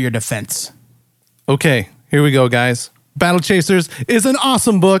to hear your defense. Okay, here we go, guys. Battle Chasers is an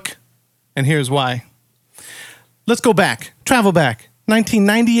awesome book, and here's why. Let's go back, travel back,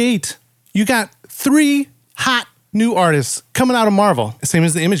 1998. You got 3 hot new artists coming out of Marvel, same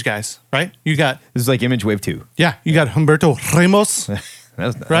as the Image guys, right? You got, This is like Image Wave 2. yeah, you got Humberto Ramos,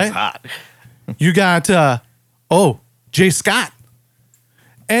 That's right? hot. you got, Jay Scott,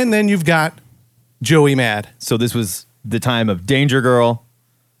 and then you've got Joey Mad, So this was the time of Danger Girl,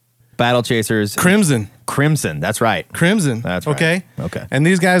 Battle Chasers, Crimson. Crimson. That's right. Crimson. That's right. Okay. Okay. And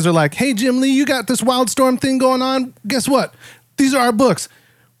these guys are like, hey, Jim Lee, you got this Wildstorm thing going on. Guess what? These are our books.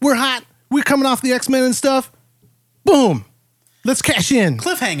 We're hot. We're coming off the X-Men and stuff. Boom. Let's cash in.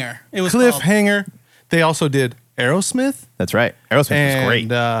 Cliffhanger. It was called. Cliffhanger. They also did Aerosmith. That's right. Aerosmith And, was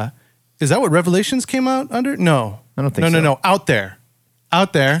great. Is that what Revelations came out under? No. I don't think so. No. Out there.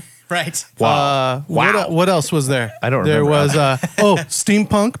 Right. Wow. What else was there? I don't There remember. was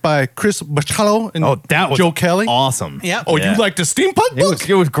Steampunk by Chris Bachalo and that was Joe Kelly. awesome. Yep. Oh, Yeah. you like the steampunk book?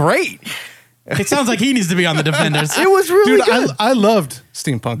 It was great. It sounds like he needs to be on the Defenders. It was really Dude, good. I loved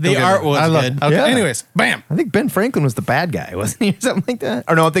steampunk. The Don't get art me wrong. was I loved good. it. Okay. Yeah. Anyways, bam. I think Ben Franklin was the bad guy, wasn't he, or something like that?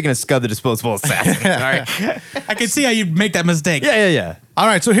 Or no, I'm thinking of Scud the Disposable Assassin. Sorry. I can see how you'd make that mistake. Yeah. All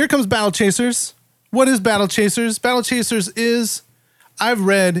right, so here comes Battle Chasers. What is Battle Chasers? Battle Chasers is, I've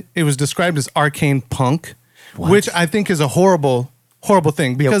read, it was described as arcane punk, which I think is a horrible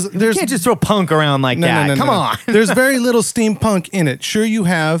thing because you there's can't just throw punk around like that. no, Come no. on. There's very little steampunk in it. Sure, you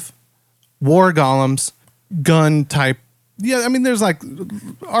have war golems, gun type. Yeah, I mean, there's like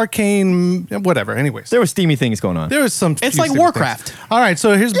arcane, whatever. Anyways, There were steamy things going on. there is some. It's few like steampunk Warcraft. things. All right,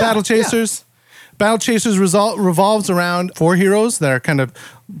 so here's Battle Chasers. Battle Chasers revolves around 4 heroes that are kind of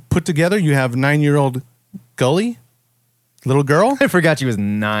put together. You have 9-year-old Gully, little girl, I forgot she was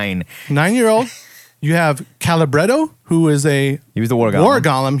 9. 9-year-old. You have Calibretto, who is a He was the war golem. war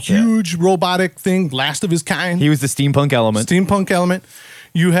golem, huge robotic thing, last of his kind. He was the steampunk element. Steampunk element.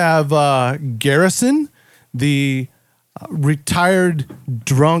 You have Garrison, the retired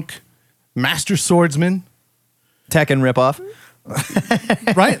drunk master swordsman. Tekken ripoff.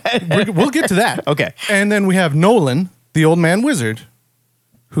 Right? We'll get to that. Okay. And then we have Nolan, the old man wizard,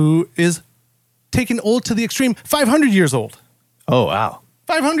 who is taken old to the extreme, 500 years old. Oh, wow.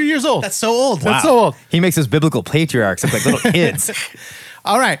 500 years old. That's so old. That's so old. He makes those biblical patriarchs look like little kids.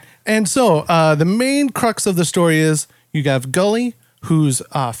 All right. And so the main crux of the story is you have Gully, whose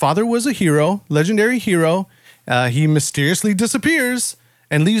father was a hero, legendary hero. He mysteriously disappears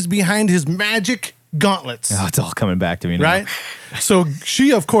and leaves behind his magic gauntlets. Oh, it's all coming back to me now. Right? So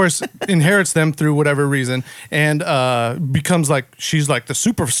she, of course, inherits them through whatever reason and becomes like, she's like the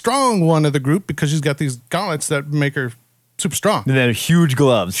super strong one of the group because she's got these gauntlets that make her super strong. And then huge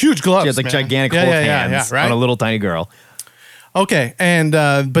gloves. Huge gloves. She has like man. gigantic Yeah, Hulk yeah, yeah, hands yeah, right? on a little tiny girl. Okay. And,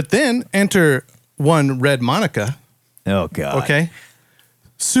 but then enter one Red Monica. Oh, God. Okay.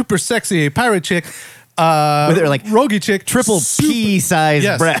 Super sexy pirate chick. With her like Rogie chick. triple P-sized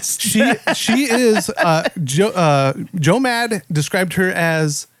Yes. breasts. She is Joe Mad described her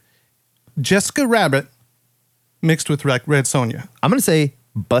as Jessica Rabbit mixed with like Red Sonja. I'm going to say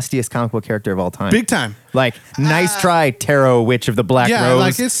bustiest comic book character of all time. Big time. Like, nice try, Tarot Witch of the Black Yeah, Rose.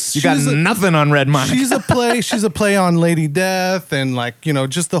 like it's- you got she's a- nothing on Red Monica. She's a play on Lady Death and like, you know,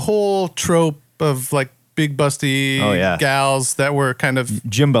 just the whole trope of like big busty Oh, yeah. gals that were kind of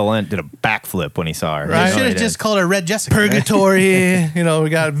Jim Balent did a backflip when he saw her. Right. You I know should he have did. just called her Red Jessica. right? purgatory. You know, we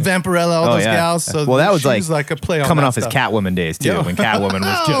got Vampirella, all Oh, those yeah. gals. So well, that was she's like a play on coming that off his stuff. Catwoman days too, Yeah. when Catwoman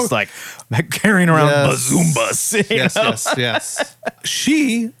was just like carrying around Yes. bazoombas. you Yes, know? yes.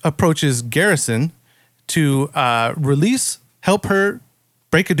 She approaches Garrison to help her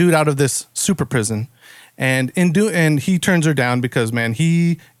break a dude out of this super prison. And he turns her down because, man,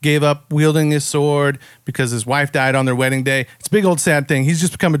 he gave up wielding his sword because his wife died on their wedding day. It's a big old sad thing. He's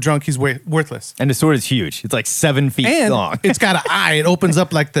just become a drunk. He's worthless. And the sword is huge. It's like 7 feet And long. it's got an eye. It opens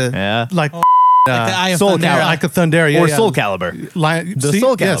up like the Yeah. like Like the Eye of Soul Thunder. Calibur. like a Thundera. Yeah, or yeah. Soul Calibur. The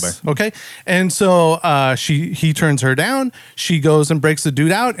Soul yes, Calibur. okay. And so he turns her down. She goes and breaks the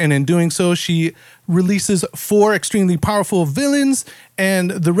dude out, and in doing so, she releases 4 extremely powerful villains. And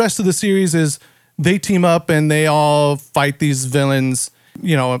the rest of the series is they team up and they all fight these villains,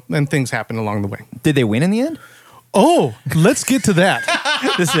 you know, and things happen along the way. Did they win in the end? Oh, let's get to that.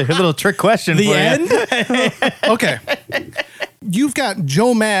 This is a little trick question The for end? you. Okay. You've got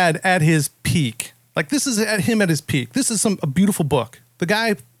Joe Mad at his peak. Like, this is him at his peak. This is a beautiful book. The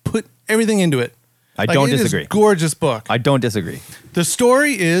guy put everything into it. I don't it is disagree. a gorgeous book. I don't disagree. The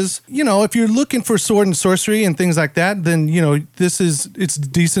story is, you know, if you're looking for sword and sorcery and things like that, then, you know, it's a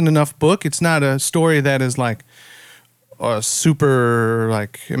decent enough book. It's not a story that is like super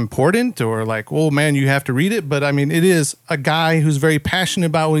like important or like, oh man, you have to read it. But I mean, it is a guy who's very passionate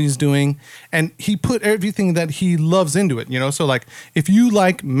about what he's doing, and he put everything that he loves into it, you know? So like, if you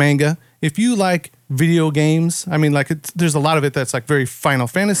like manga, if you like video games, I mean, like there's a lot of it that's like very Final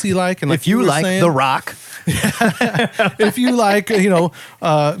Fantasy like, and like If you were like saying, The Rock, if you like, you know,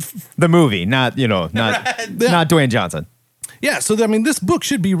 the movie, not Dwayne Johnson. yeah. So I mean, this book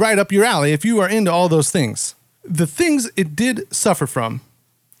should be right up your alley if you are into all those things. The things it did suffer from,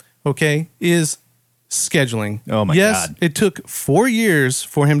 okay, is scheduling. Oh my yes, God. it took 4 years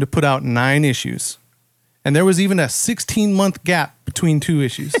for him to put out 9 issues, and there was even a 16-month gap between 2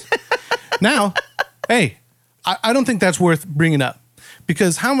 issues. Now, hey, I don't think that's worth bringing up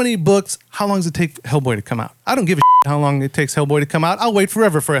because how long does it take Hellboy to come out? I don't give a shit how long it takes Hellboy to come out. I'll wait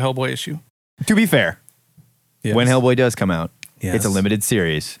forever for a Hellboy issue. To be fair, Yes. when Hellboy does come out, Yes. It's a limited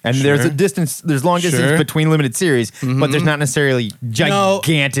series, and there's long distance between limited series, but there's not necessarily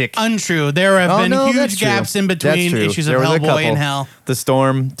gigantic. Untrue. There have been huge gaps in between issues of Hellboy and Hell. The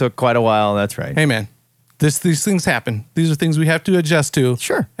Storm took quite a while. That's right. Hey, man, these things happen. These are things we have to adjust to,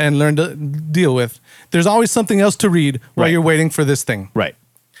 and learn to deal with. There's always something else to read while you're waiting for this thing. Right.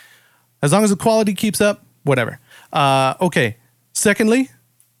 As long as the quality keeps up, whatever. Okay. Secondly,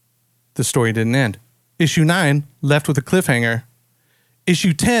 the story didn't end. Issue 9 left with a cliffhanger.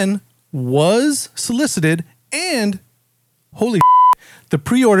 Issue 10 was solicited, and holy the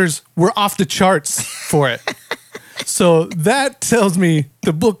pre-orders were off the charts for it. So that tells me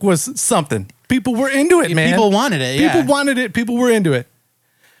the book was something. People were into it, man. People wanted it, People wanted it. People were into it.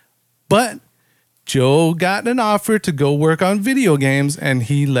 But Joe got an offer to go work on video games, and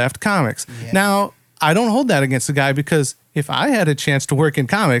he left comics. Yeah. Now, I don't hold that against the guy, because if I had a chance to work in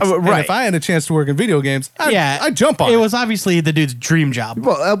comics, and if I had a chance to work in video games, I'd jump on it. It was obviously the dude's dream job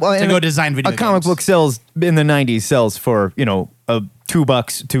to go design video games. A comic book sells in the 90s sells for,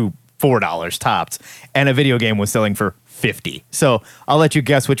 $2 to $4 tops, and a video game was selling for $50. So I'll let you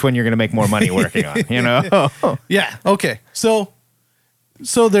guess which one you're going to make more money working on, Yeah, okay. So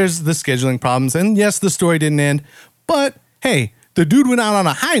there's the scheduling problems, and yes, the story didn't end, but hey, the dude went out on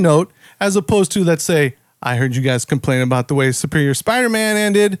a high note, as opposed to, let's say, I heard you guys complain about the way Superior Spider-Man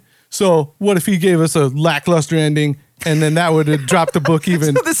ended. So what if he gave us a lackluster ending, and then that would have dropped the book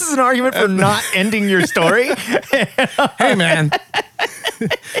even? So this is an argument for not ending your story? Hey, man.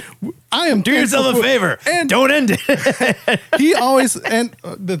 I am do yourself a favor and don't end it. He always, and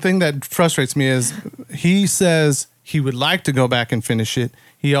the thing that frustrates me is he says he would like to go back and finish it.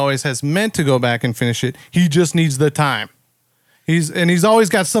 He always has meant to go back and finish it. He just needs the time. He's always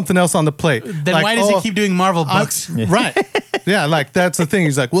got something else on the plate. Then why does he keep doing Marvel books? Right. Yeah, that's the thing.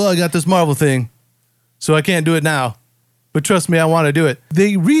 He's like, well, I got this Marvel thing, so I can't do it now. But trust me, I want to do it.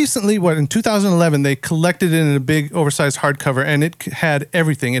 They recently, in 2011, they collected it in a big oversized hardcover, and it had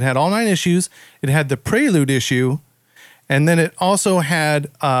everything. It had all 9 issues. It had the Prelude issue, and then it also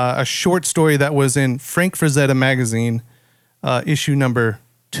had a short story that was in Frank Frazetta magazine, issue number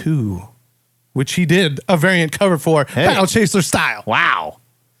 2. Which he did a variant cover for, Battle Chaser style. Wow.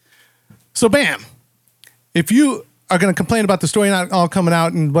 So bam. If you are going to complain about the story not all coming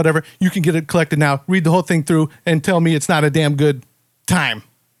out and whatever, you can get it collected now, read the whole thing through, and tell me it's not a damn good time.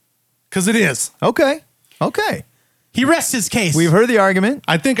 Because it is. Okay. He rests his case. We've heard the argument.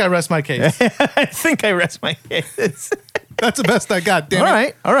 I think I rest my case. I think I rest my case. That's the best I got, damn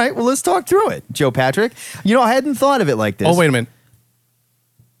it. All right. Well, let's talk through it, Joe Patrick. I hadn't thought of it like this. Oh, wait a minute.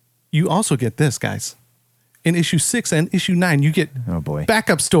 You also get this, guys. In issue 6 and issue 9, you get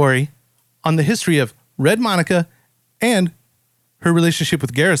backup story on the history of Red Monica and her relationship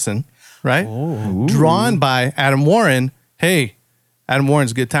with Garrison, right? Oh. Drawn by Adam Warren. Hey, Adam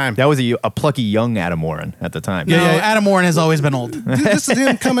Warren's a good time. That was a plucky young Adam Warren at the time. Yeah, Adam Warren has always been old. This is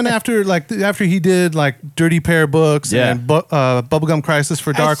him coming after he did Dirty Pair books and Bubblegum Crisis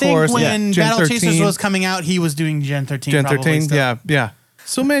for Dark Horse. When Battle Chasers was coming out, he was doing Gen 13. Gen 13, yeah.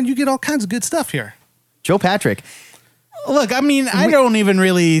 So, man, you get all kinds of good stuff here. Joe Patrick. Look, I mean, I don't even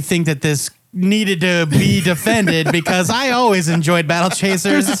really think that this needed to be defended because I always enjoyed Battle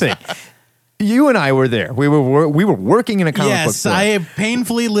Chasers. Here's the thing. You and I were there. We were working in a comic book store. Yes, I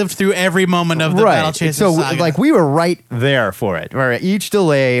painfully lived through every moment of the Battle Chasers saga. We were right there for it. Right? Each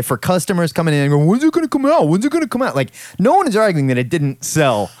delay for customers coming in and going, when's it going to come out? When's it going to come out? No one is arguing that it didn't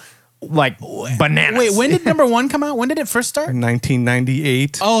sell bananas. Wait, when did number 1 come out? When did it first start?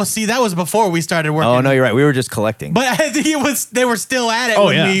 1998. Oh, see, that was before we started working. Oh, no, you're right. We were just collecting. But I think they were still at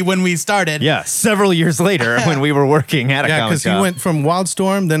it when we started. Yeah, several years later when we were working at a comic shop. Yeah, because he went from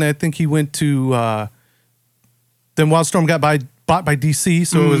Wildstorm, then I think he went to then Wildstorm got bought by DC,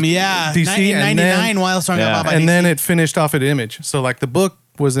 so it was DC. In 1999, Wildstorm got bought by DC. And then it finished off at Image. So the book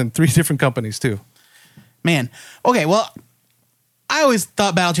was in 3 different companies too. Man. Okay, well, I always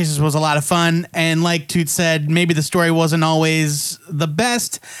thought Battle Chasers was a lot of fun, and like Toot said, maybe the story wasn't always the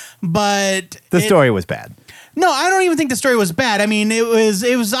best, but the story was bad. No, I don't even think the story was bad. I mean, it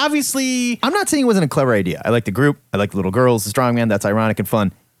was obviously. I'm not saying it wasn't a clever idea. I like the group. I like the little girls, the strongman. That's ironic and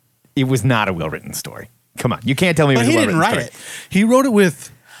fun. It was not a well-written story. Come on, you can't tell me. But it was he a didn't well-written write story. it. He wrote it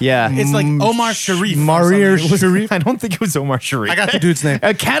with. Yeah. It's like Omar Sharif. Marir Sharif. I don't think it was Omar Sharif. I got the dude's name.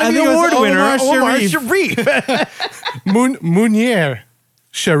 Academy Award winner Omar Sharif. Munir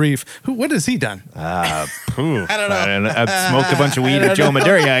Sharif. What has he done? I don't know. I smoked a bunch of weed with Joe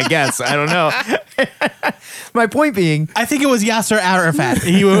Maduria, I guess. I don't know. My point being, I think it was Yasser Arafat.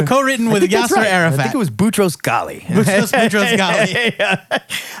 He was co-written with Yasser Arafat. I think it was Boutros Ghali. Boutros Ghali.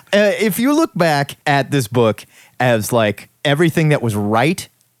 If you look back at this book as like everything that was right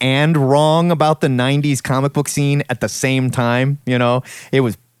and wrong about the 90s comic book scene at the same time. You know, it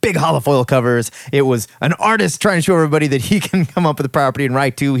was big holofoil covers. It was an artist trying to show everybody that he can come up with a property and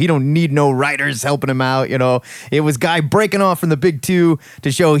write too. He don't need no writers helping him out, you know. It was guy breaking off from the big two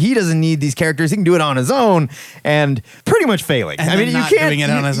to show he doesn't need these characters. He can do it on his own, and pretty much failing. And I mean, not you can't doing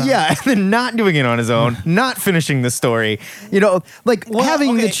it on his own. Yeah, and then not doing it on his own, not finishing the story. You know, like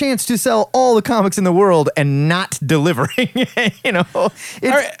having the chance to sell all the comics in the world and not delivering. You know. All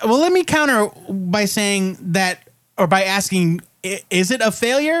right, well, let me counter by saying that, or by asking, is it a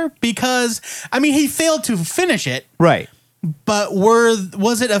failure? Because, I mean, he failed to finish it. Right. But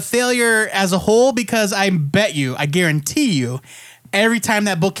was it a failure as a whole? Because I guarantee you, every time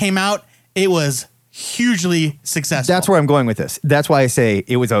that book came out, it was hugely successful. That's where I'm going with this. That's why I say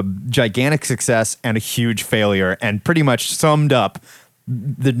it was a gigantic success and a huge failure, and pretty much summed up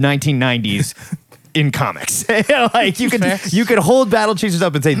the 1990s in comics. Like you could hold Battle Chasers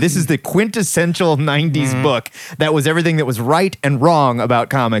up and say this is the quintessential 90s book that was everything that was right and wrong about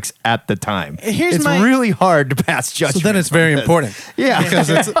comics at the time. It's really hard to pass judgment. So then it's very important. Yeah. Because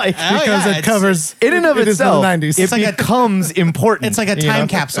it's because it covers in and of it itself. Is the 90s. It like becomes important. It's like a time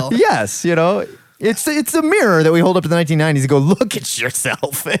capsule. Yes, you know. It's a mirror that we hold up to the 1990s and go, look at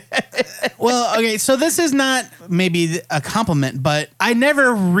yourself. Well, okay, so this is not maybe a compliment, but I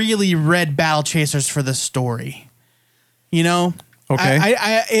never really read Battle Chasers for the story. You know?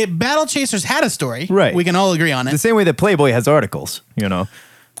 Okay. Battle Chasers had a story. Right. We can all agree on it. The same way that Playboy has articles, you know.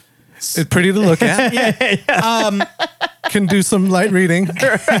 It's pretty to look at. Can do some light reading.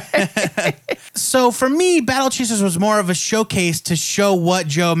 So for me, Battle Chasers was more of a showcase to show what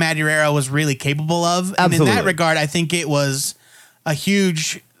Joe Madureira was really capable of. And in that regard, I think it was a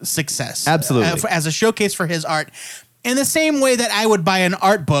huge success. Absolutely. As a showcase for his art. In the same way that I would buy an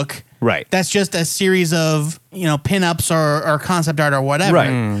art book. Right. That's just a series of, you know, pinups or concept art or whatever. Right.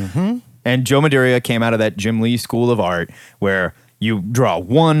 Mm-hmm. And Joe Madureira came out of that Jim Lee school of art where you draw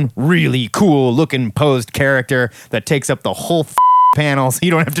one really cool looking posed character that takes up the whole panel, so you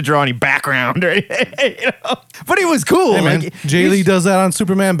don't have to draw any background or anything, you know? But it was cool. Hey, man, Jay Lee does that on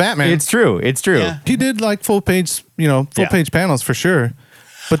Superman Batman. It's true. It's true. Yeah. He did like full page panels for sure.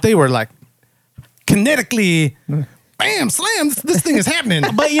 But they were like kinetically bam, slam, this thing is happening.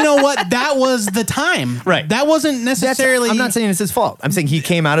 But you know what? That was the time. Right. That wasn't necessarily... I'm not saying it's his fault. I'm saying he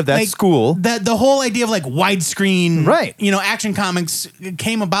came out of that like, school. The whole idea of like widescreen, right? You know, action comics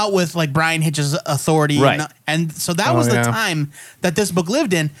came about with like Brian Hitch's authority, right? And so that was the time that this book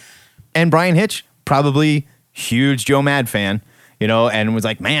lived in. And Brian Hitch, probably huge Joe Mad fan, you know, and was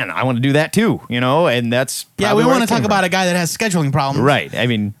like, man, I want to do that too, you know, and that's we want to talk about a guy that has scheduling problems, right? I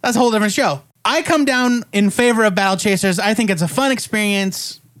mean, that's a whole different show. I come down in favor of Battle Chasers. I think it's a fun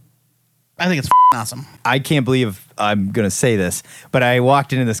experience. I think it's awesome. I can't believe I'm going to say this, but I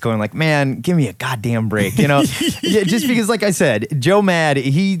walked into this going like, man, give me a goddamn break, you know? Yeah, just because, like I said, Joe Mad,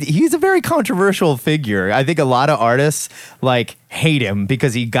 he's a very controversial figure. I think a lot of artists like hate him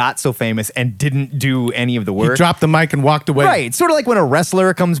because he got so famous and didn't do any of the work. He dropped the mic and walked away. Right. Sort of like when a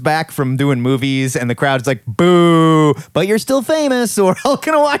wrestler comes back from doing movies and the crowd's like, boo, but you're still famous, or how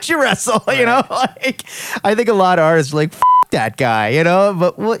can I watch you wrestle? Right. You know, like, I think a lot of artists are like, that guy, you know,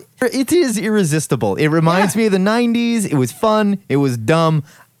 but it is irresistible. It reminds me of the 90s. It was fun. It was dumb.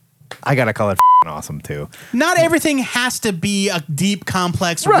 I gotta call it awesome too. Not everything has to be a deep,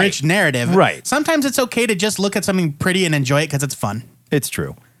 complex, rich narrative. Right. Sometimes it's okay to just look at something pretty and enjoy it because it's fun. It's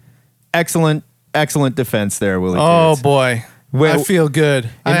true. Excellent defense there, Willie. Oh Pearce. boy. I feel good.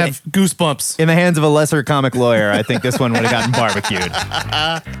 I have goosebumps. In the hands of a lesser comic lawyer, I think this one would have gotten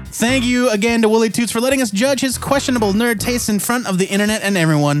barbecued. Thank you again to Willie Toots for letting us judge his questionable nerd tastes in front of the internet and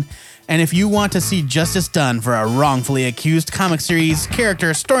everyone. And if you want to see justice done for a wrongfully accused comic series, character,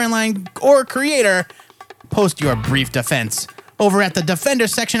 storyline, or creator, post your brief defense over at the Defender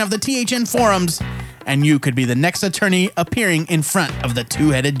section of the THN forums, and you could be the next attorney appearing in front of the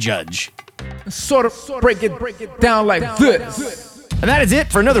two-headed judge. Sort of break it down like this. And that is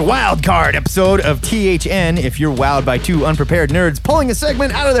it for another wild card episode of THN. If you're wowed by two unprepared nerds pulling a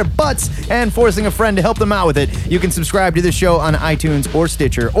segment out of their butts and forcing a friend to help them out with it, you can subscribe to the show on iTunes or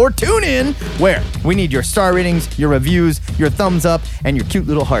Stitcher or TuneIn, where we need your star ratings, your reviews, your thumbs up, and your cute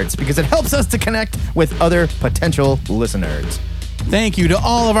little hearts, because it helps us to connect with other potential listeners. Thank you to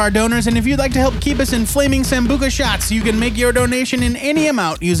all of our donors, and if you'd like to help keep us in flaming Sambuca shots, you can make your donation in any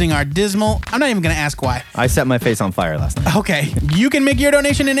amount using our dismal... I'm not even going to ask why. I set my face on fire last night. Okay. You can make your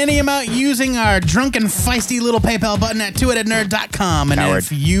donation in any amount using our drunken, feisty little PayPal button at twoheadednerd.com. And Coward.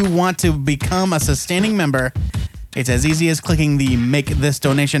 if you want to become a sustaining member, It's as easy as clicking the Make This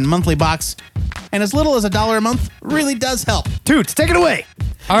Donation monthly box, and as little as $1 a month really does help. Toots, take it away.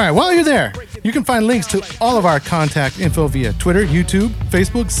 All right, while you're there, you can find links to all of our contact info via Twitter, YouTube,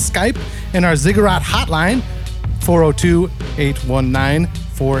 Facebook, Skype, and our Ziggurat hotline,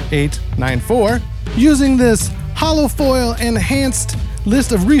 402-819-4894. Using this holofoil enhanced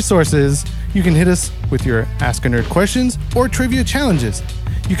list of resources, you can hit us with your Ask a Nerd questions or trivia challenges.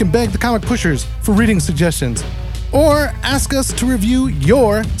 You can beg the comic pushers for reading suggestions, or ask us to review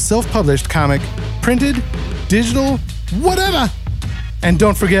your self-published comic, printed, digital, whatever. And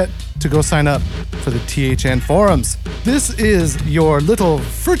don't forget to go sign up for the THN forums. This is your little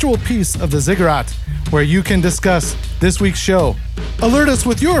virtual piece of the Ziggurat where you can discuss this week's show, alert us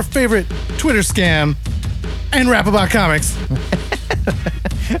with your favorite Twitter scam, and rap about comics.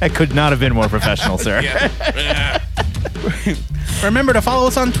 That could not have been more professional, sir. Remember to follow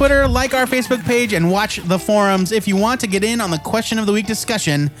us on Twitter, like our Facebook page, and watch the forums if you want to get in on the Question of the Week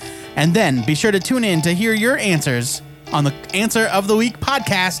discussion. And then be sure to tune in to hear your answers on the Answer of the Week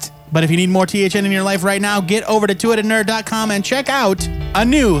podcast. But if you need more THN in your life right now, get over to twoheadednerd.com and check out a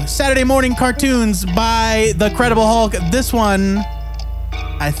new Saturday morning cartoons by The Credible Hulk. This one,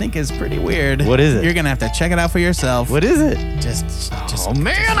 I think, is pretty weird. What is it? You're going to have to check it out for yourself. What is it? Just Oh,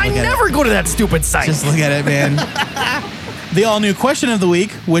 man, just I look at never it. go to that stupid site. Just look at it, man. The all-new Question of the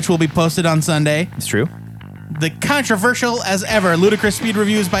Week, which will be posted on Sunday. It's true. The controversial as ever Ludicrous Speed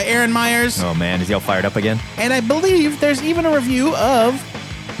Reviews by Aaron Myers. Oh, man, is he all fired up again? And I believe there's even a review of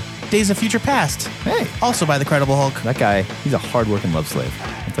Days of Future Past. Hey. Also by The Credible Hulk. That guy, he's a hard-working love slave.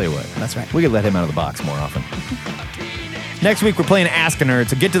 I'll tell you what. That's right. We could let him out of the box more often. Next week, we're playing Ask a Nerd,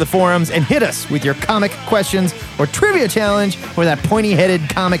 so get to the forums and hit us with your comic questions or trivia challenge or that pointy-headed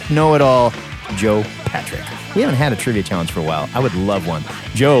comic know-it-all, Joe Patrick. We haven't had a trivia challenge for a while. I would love one.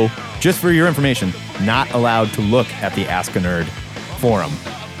 Joe, just for your information, not allowed to look at the Ask a Nerd forum.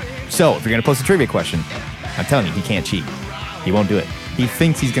 So, if you're going to post a trivia question, I'm telling you, he can't cheat. He won't do it. He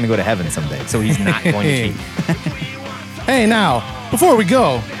thinks he's going to go to heaven someday, so he's not going to cheat. Hey, now, before we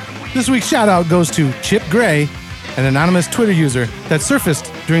go, this week's shout-out goes to Chip Gray, an anonymous Twitter user that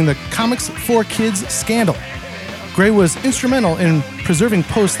surfaced during the Comics for Kids scandal. Gray was instrumental in preserving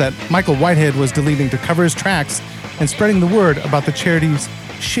posts that Michael Whitehead was deleting to cover his tracks and spreading the word about the charity's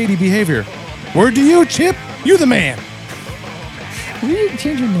shady behavior. Word to you, Chip. You the man. Would you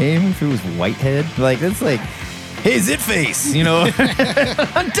change your name if it was Whitehead? Like, that's like, hey, Zitface, you know?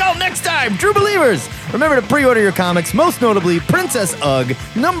 Until next time, true believers, remember to pre-order your comics, most notably Princess Ugg,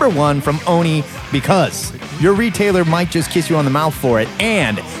 #1 from Oni, because your retailer might just kiss you on the mouth for it,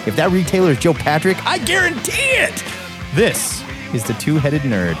 and if that retailer is Joe Patrick, I guarantee it! This is the Two-Headed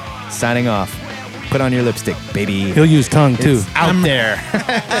Nerd, signing off. Put on your lipstick, baby. He'll use tongue, too. It's out there.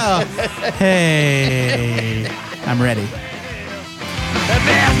 Hey, I'm ready.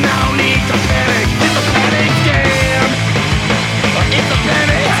 There's no need to panic. It's a panic.